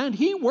pedigree and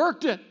he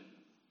worked it.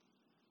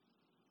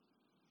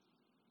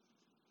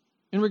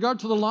 In regard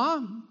to the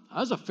law, I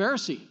was a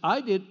Pharisee.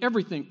 I did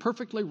everything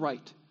perfectly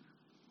right.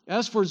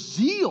 As for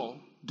zeal,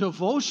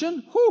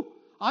 devotion,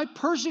 I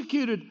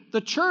persecuted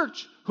the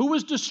church who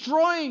was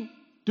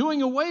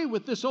doing away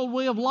with this old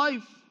way of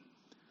life.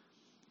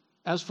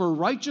 As for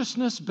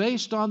righteousness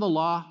based on the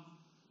law,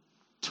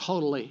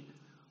 totally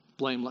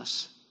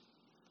blameless.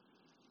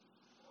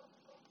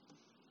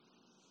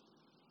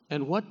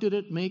 And what did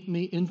it make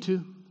me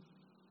into?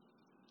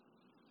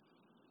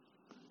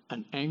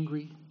 An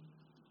angry,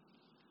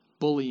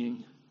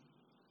 bullying,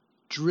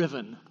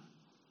 driven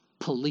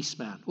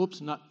policeman.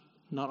 Oops, not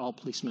all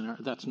policemen are.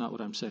 That's not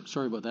what I'm saying.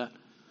 Sorry about that.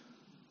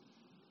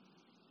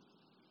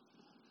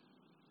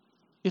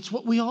 It's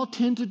what we all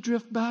tend to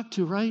drift back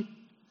to, right?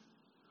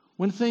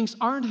 When things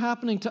aren't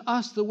happening to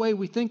us the way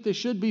we think they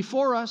should be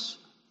for us,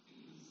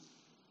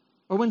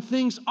 or when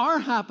things are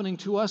happening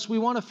to us, we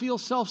want to feel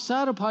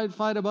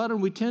self-satisfied about it,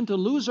 and we tend to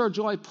lose our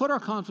joy, put our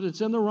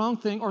confidence in the wrong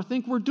thing, or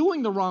think we're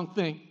doing the wrong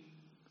thing,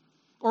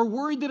 or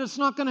worried that it's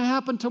not going to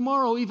happen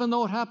tomorrow, even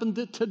though it happened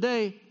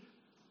today.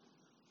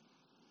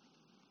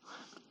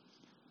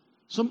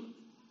 So,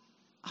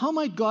 how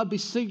might God be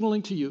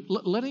signaling to you?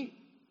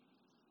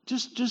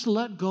 Just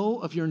let go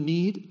of your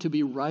need to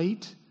be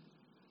right.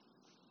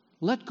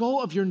 Let go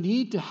of your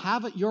need to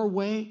have it your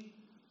way.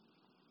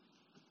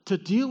 To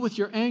deal with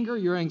your anger,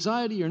 your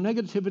anxiety, your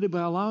negativity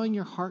by allowing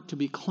your heart to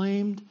be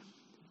claimed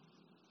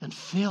and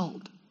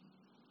filled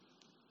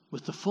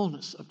with the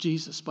fullness of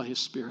Jesus by His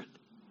Spirit.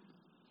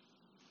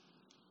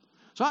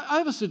 So I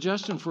have a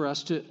suggestion for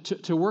us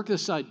to work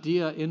this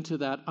idea into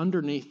that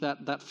underneath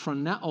that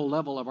phroneo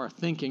level of our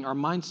thinking, our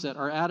mindset,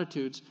 our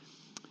attitudes.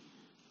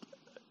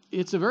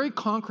 It's a very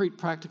concrete,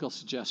 practical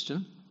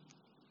suggestion.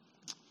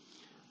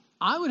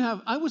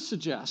 I would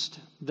suggest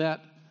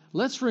that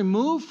let's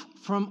remove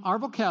from our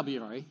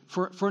vocabulary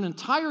for an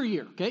entire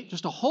year, okay,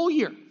 just a whole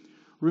year,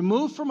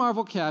 remove from our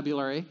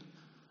vocabulary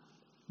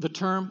the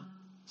term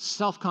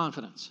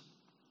self-confidence.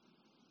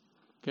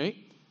 Okay?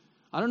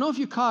 I don't know if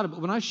you caught it,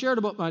 but when I shared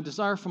about my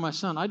desire for my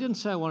son, I didn't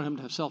say I wanted him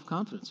to have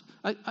self-confidence.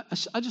 I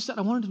just said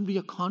I wanted him to be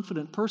a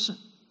confident person.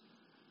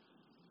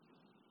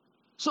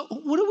 So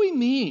what do we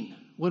mean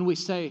when we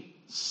say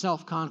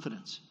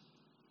self-confidence?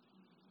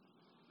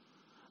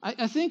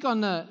 I think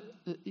on the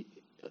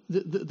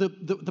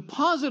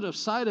positive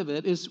side of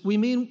it is we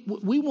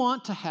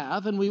want to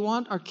have, and we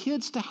want our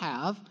kids to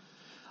have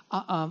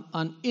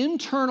an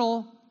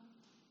internal,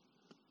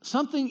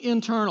 something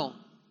internal.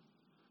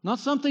 Not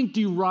something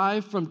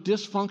derived from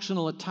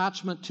dysfunctional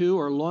attachment to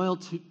or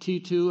loyalty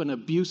to an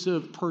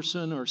abusive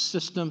person or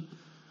system.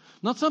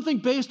 Not something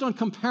based on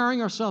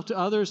comparing ourselves to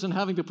others and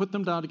having to put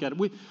them down together.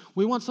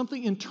 We want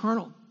something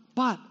internal.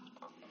 But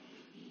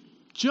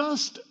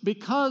just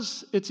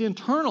because it's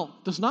internal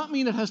does not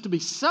mean it has to be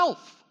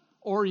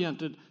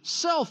self-oriented,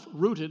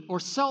 self-rooted,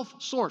 or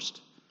self-sourced.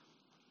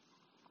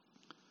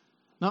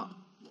 Now,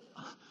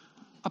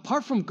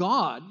 apart from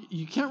God,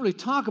 you can't really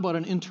talk about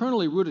an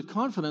internally rooted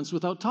confidence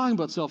without talking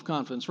about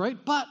self-confidence, right?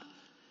 But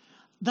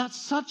that's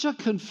such a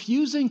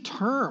confusing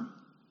term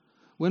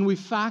when we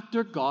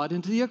factor God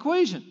into the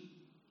equation.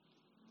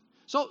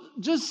 So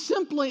just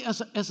simply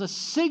as a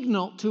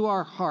signal to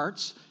our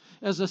hearts,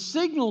 as a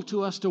signal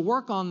to us to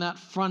work on that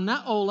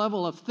phroneo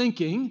level of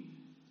thinking,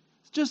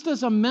 just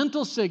as a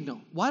mental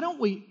signal, why don't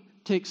we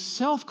take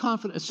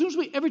self-confidence?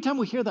 Every time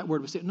we hear that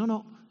word, we say,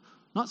 no,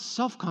 not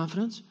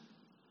self-confidence.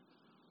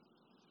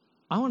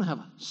 I want to have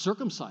a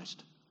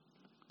circumcised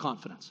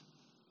confidence.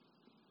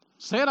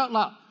 Say it out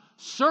loud.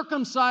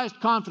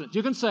 Circumcised confidence.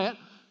 You can say it.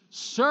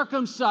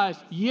 Circumcised.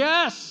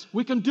 Yes,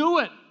 we can do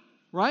it.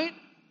 Right?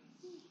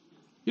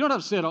 You don't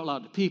have to say it out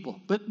loud to people,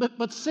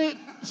 but say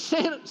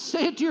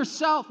it to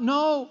yourself.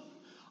 No,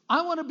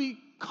 I want to be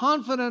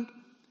confident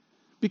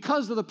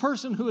because of the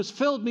person who has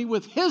filled me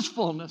with His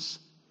fullness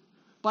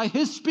by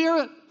His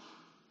Spirit.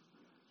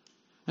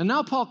 And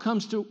now Paul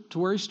comes to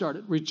where he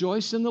started.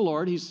 Rejoice in the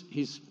Lord.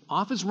 He's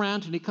off his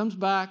rant and he comes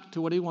back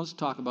to what he wants to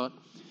talk about.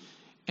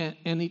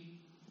 And he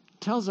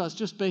tells us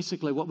just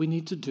basically what we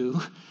need to do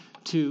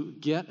to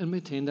get and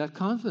maintain that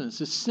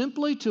confidence. It's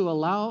simply to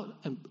allow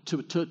and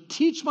to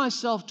teach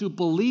myself to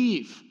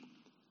believe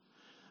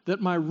that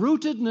my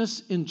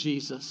rootedness in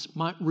Jesus,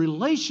 my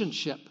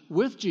relationship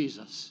with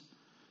Jesus,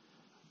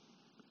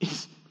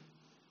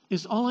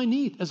 is all I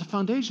need as a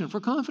foundation for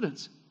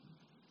confidence.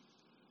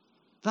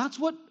 That's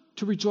what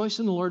to rejoice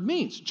in the Lord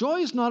means. Joy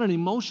is not an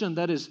emotion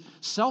that is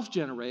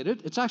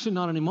self-generated. It's actually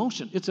not an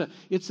emotion.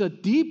 It's a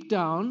deep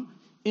down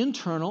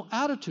internal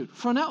attitude.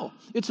 Phroneo.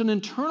 It's an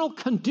internal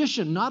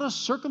condition, not a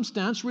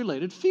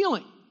circumstance-related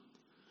feeling.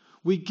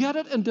 We get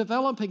it and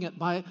developing it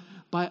by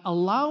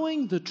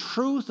allowing the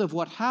truth of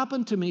what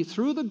happened to me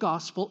through the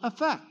gospel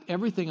affect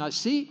everything I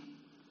see,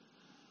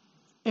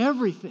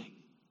 everything.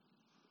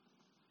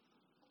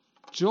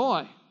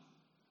 Joy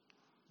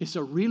is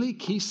a really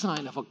key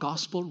sign of a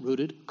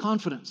gospel-rooted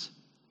confidence.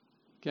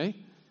 Okay?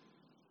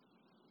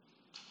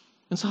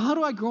 And so how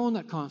do I grow in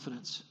that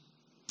confidence?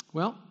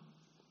 Well,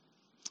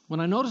 when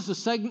I notice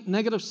the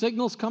negative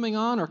signals coming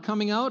on or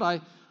coming out,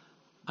 I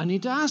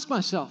need to ask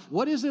myself,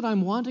 what is it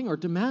I'm wanting or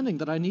demanding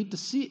that I need to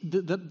see,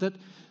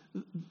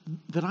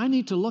 that I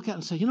need to look at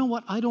and say, you know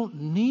what, I don't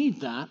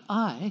need that.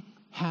 I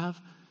have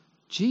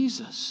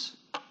Jesus.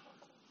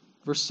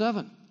 Verses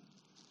 7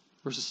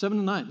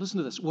 to 9. Listen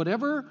to this.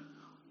 Whatever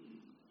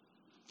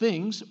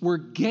things were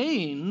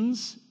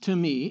gains to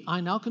me,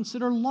 I now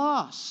consider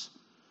loss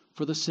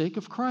for the sake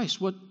of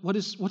Christ.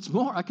 What's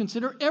more, I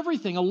consider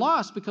everything a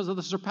loss because of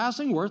the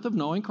surpassing worth of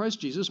knowing Christ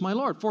Jesus my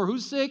Lord, for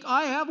whose sake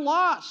I have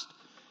lost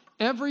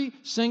every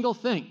single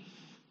thing.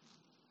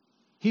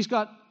 He's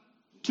got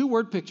two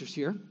word pictures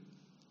here.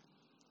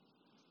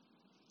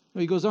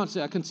 He goes on to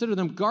say, I consider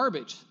them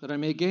garbage, that I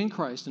may gain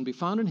Christ and be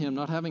found in him,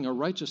 not having a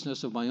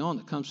righteousness of my own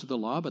that comes through the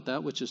law, but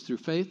that which is through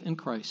faith in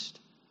Christ.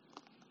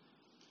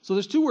 So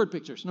there's two word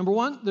pictures. Number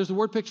one, there's the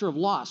word picture of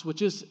loss,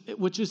 which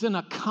is an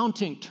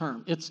accounting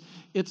term.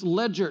 It's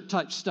ledger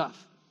type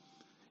stuff.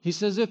 He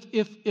says,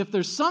 if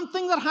there's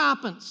something that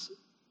happens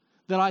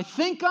that I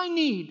think I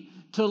need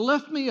to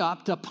lift me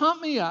up, to pump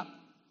me up,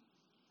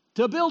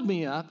 to build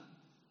me up,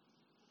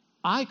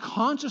 I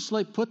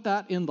consciously put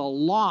that in the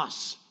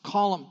loss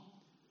column,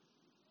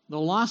 the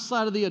loss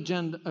side of the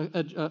agenda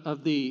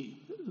of the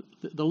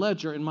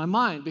ledger in my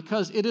mind,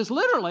 because it is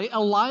literally a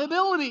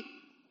liability.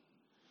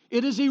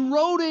 It is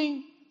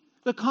eroding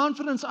the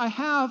confidence I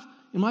have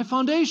in my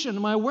foundation,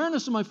 in my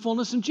awareness of my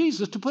fullness in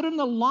Jesus. To put it in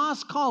the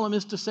loss column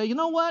is to say, you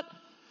know what?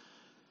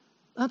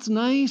 That's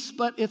nice,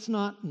 but it's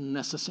not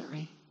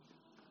necessary.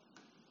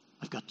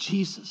 I've got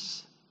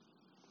Jesus.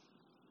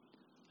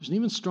 There's an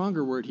even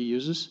stronger word he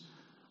uses.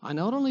 I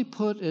not only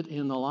put it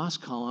in the loss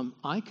column,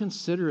 I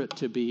consider it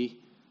to be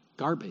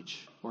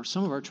garbage, or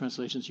some of our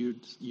translations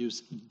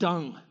use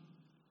dung.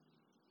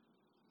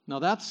 Now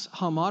that's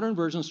how modern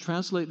versions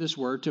translate this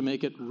word to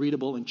make it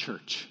readable in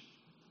church.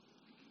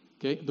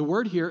 Okay, the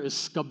word here is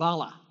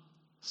skavala,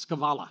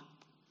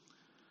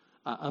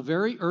 a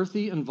very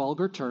earthy and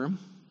vulgar term.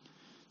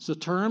 It's a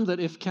term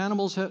that if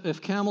camels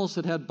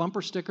had had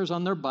bumper stickers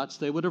on their butts,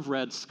 they would have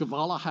read,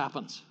 Skavala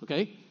happens,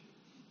 okay?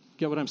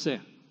 Get what I'm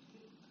saying?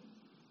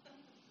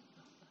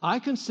 I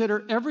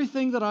consider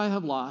everything that I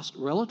have lost,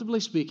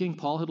 relatively speaking,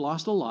 Paul had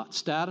lost a lot,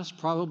 status,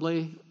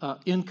 probably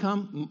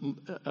income,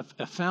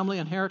 a family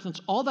inheritance,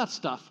 all that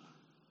stuff,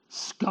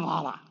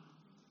 Skavala,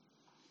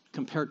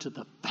 compared to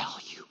the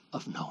value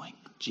of knowing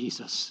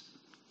Jesus.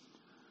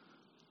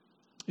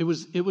 It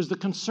was the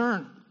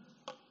concern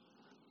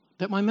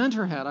that my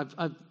mentor had.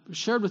 I've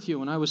shared with you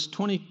when I was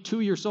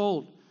 22 years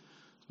old. It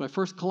was my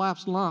first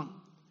collapsed lung.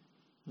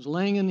 I was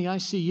laying in the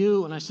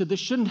ICU, and I said, this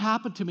shouldn't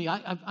happen to me.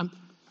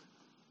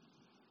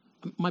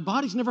 My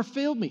body's never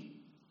failed me.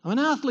 I'm an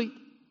athlete.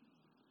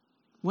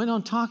 Went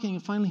on talking,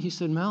 and finally he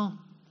said, Mel,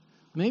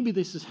 maybe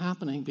this is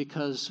happening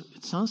because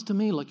it sounds to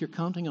me like you're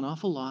counting an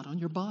awful lot on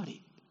your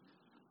body.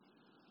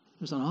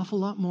 There's an awful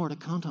lot more to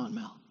count on,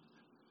 Mel.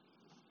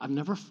 I've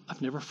never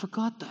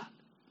forgot that.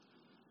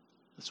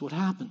 That's what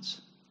happens.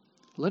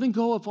 Letting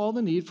go of all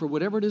the need for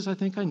whatever it is I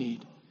think I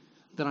need,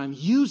 that I'm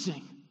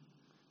using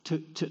to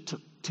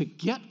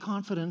get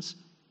confidence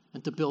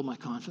and to build my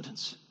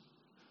confidence.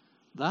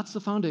 That's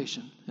the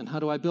foundation. And how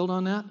do I build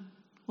on that?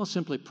 Well,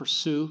 simply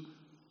pursue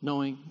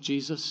knowing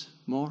Jesus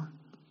more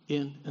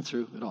in and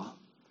through it all.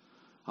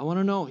 I want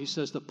to know, he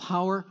says, the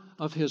power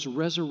of his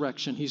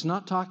resurrection. He's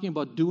not talking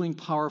about doing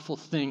powerful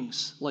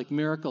things like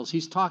miracles.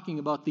 He's talking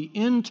about the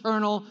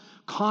internal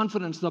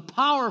confidence, the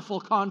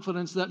powerful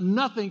confidence that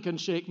nothing can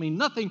shake me,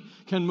 nothing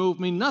can move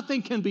me,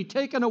 nothing can be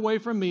taken away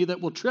from me that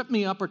will trip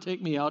me up or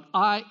take me out.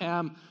 I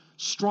am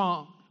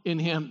strong in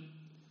him.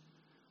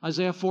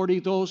 Isaiah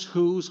 40, those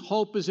whose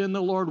hope is in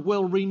the Lord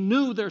will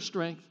renew their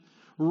strength,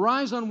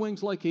 rise on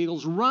wings like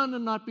eagles, run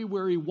and not be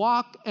weary,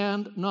 walk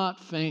and not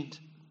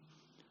faint.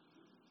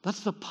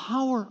 That's the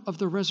power of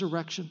the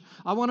resurrection.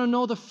 I want to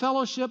know the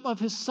fellowship of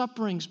his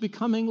sufferings,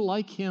 becoming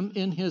like him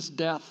in his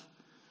death.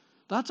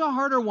 That's a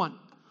harder one.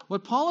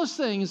 What Paul is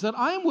saying is that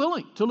I am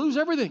willing to lose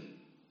everything,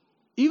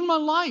 even my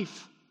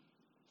life,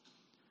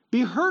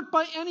 be hurt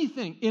by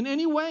anything in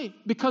any way,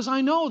 because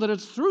I know that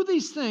it's through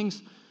these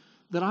things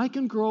that I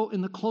can grow in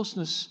the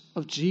closeness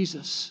of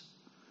Jesus.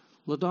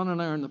 LaDonna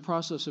and I are in the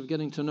process of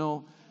getting to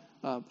know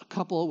a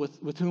couple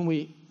with whom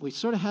we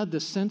sort of had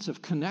this sense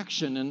of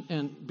connection,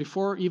 and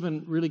before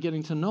even really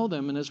getting to know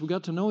them, and as we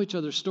got to know each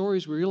other's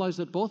stories, we realized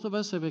that both of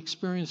us have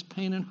experienced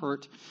pain and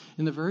hurt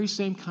in the very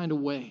same kind of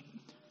way.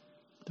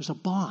 There's a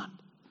bond.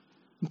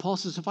 And Paul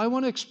says, if I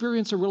want to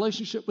experience a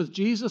relationship with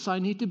Jesus, I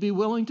need to be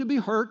willing to be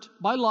hurt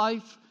by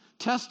life,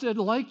 tested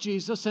like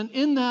Jesus, and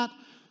in that,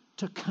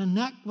 to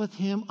connect with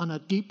him on a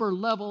deeper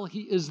level.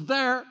 He is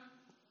there.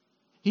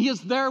 He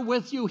is there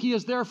with you. He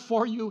is there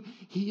for you.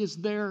 He is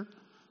there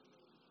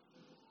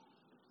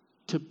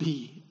to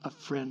be a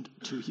friend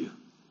to you.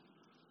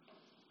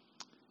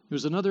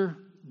 Here's another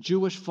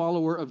Jewish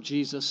follower of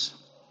Jesus,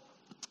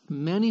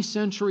 many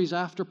centuries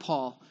after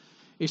Paul,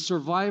 a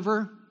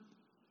survivor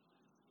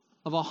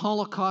of a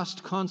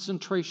Holocaust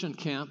concentration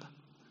camp,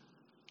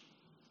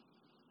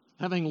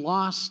 having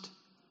lost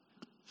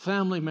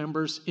family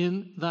members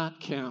in that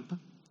camp,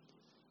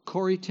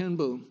 Corrie ten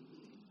Boom,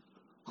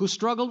 who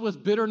struggled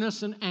with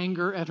bitterness and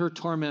anger at her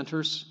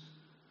tormentors,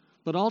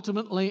 but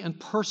ultimately and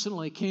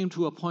personally came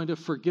to a point of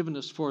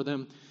forgiveness for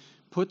them,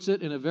 puts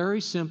it in a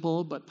very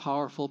simple but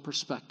powerful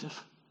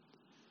perspective.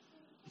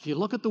 If you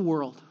look at the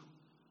world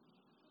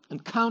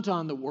and count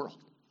on the world,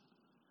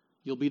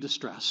 you'll be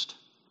distressed.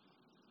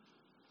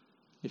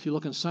 If you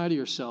look inside of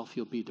yourself,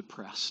 you'll be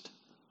depressed.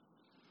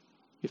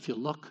 If you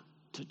look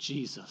to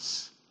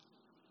Jesus,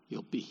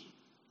 you'll be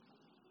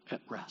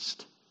at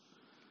rest.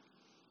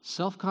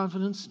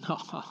 Self-confidence?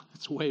 No,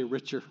 it's way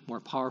richer,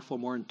 more powerful,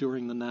 more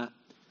enduring than that.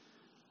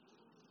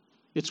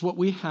 It's what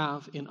we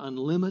have in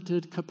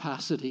unlimited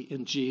capacity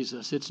in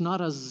Jesus. It's not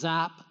a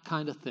zap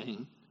kind of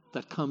thing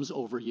that comes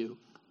over you.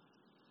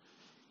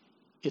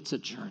 It's a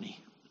journey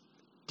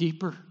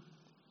deeper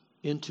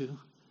into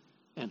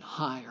and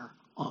higher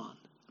on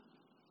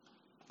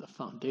the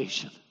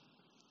foundation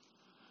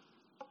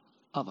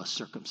of a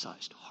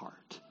circumcised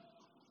heart,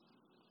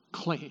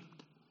 claimed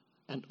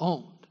and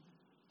owned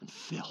and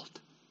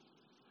filled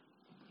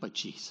by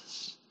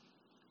Jesus.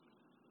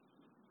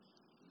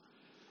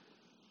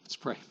 Let's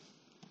pray.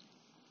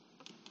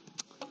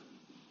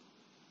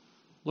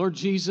 Lord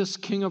Jesus,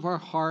 King of our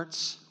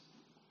hearts,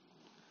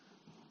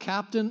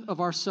 Captain of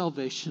our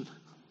salvation,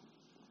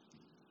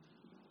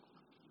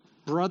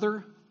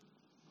 brother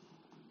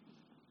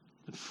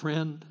and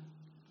friend,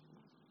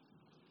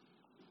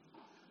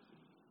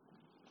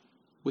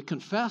 we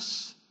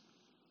confess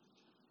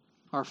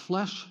our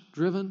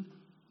flesh-driven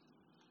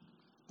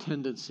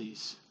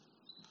tendencies.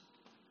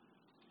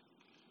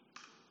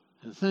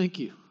 And thank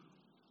you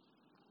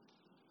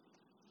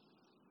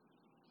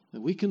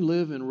that we can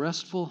live in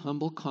restful,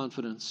 humble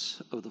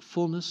confidence of the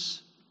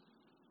fullness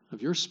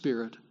of your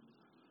Spirit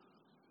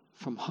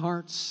from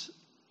hearts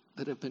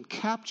that have been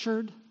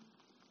captured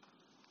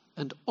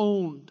and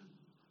owned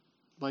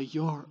by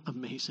your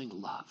amazing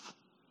love.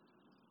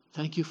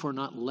 Thank you for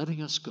not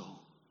letting us go.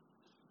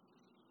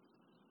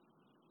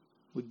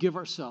 We give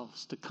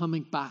ourselves to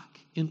coming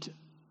back into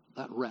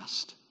that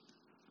rest,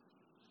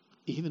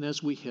 even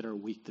as we hit our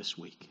week this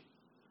week.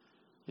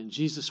 In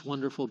Jesus'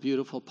 wonderful,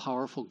 beautiful,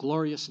 powerful,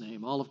 glorious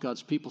name, all of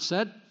God's people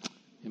said,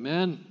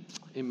 amen.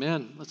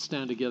 Amen. Let's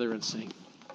stand together and sing.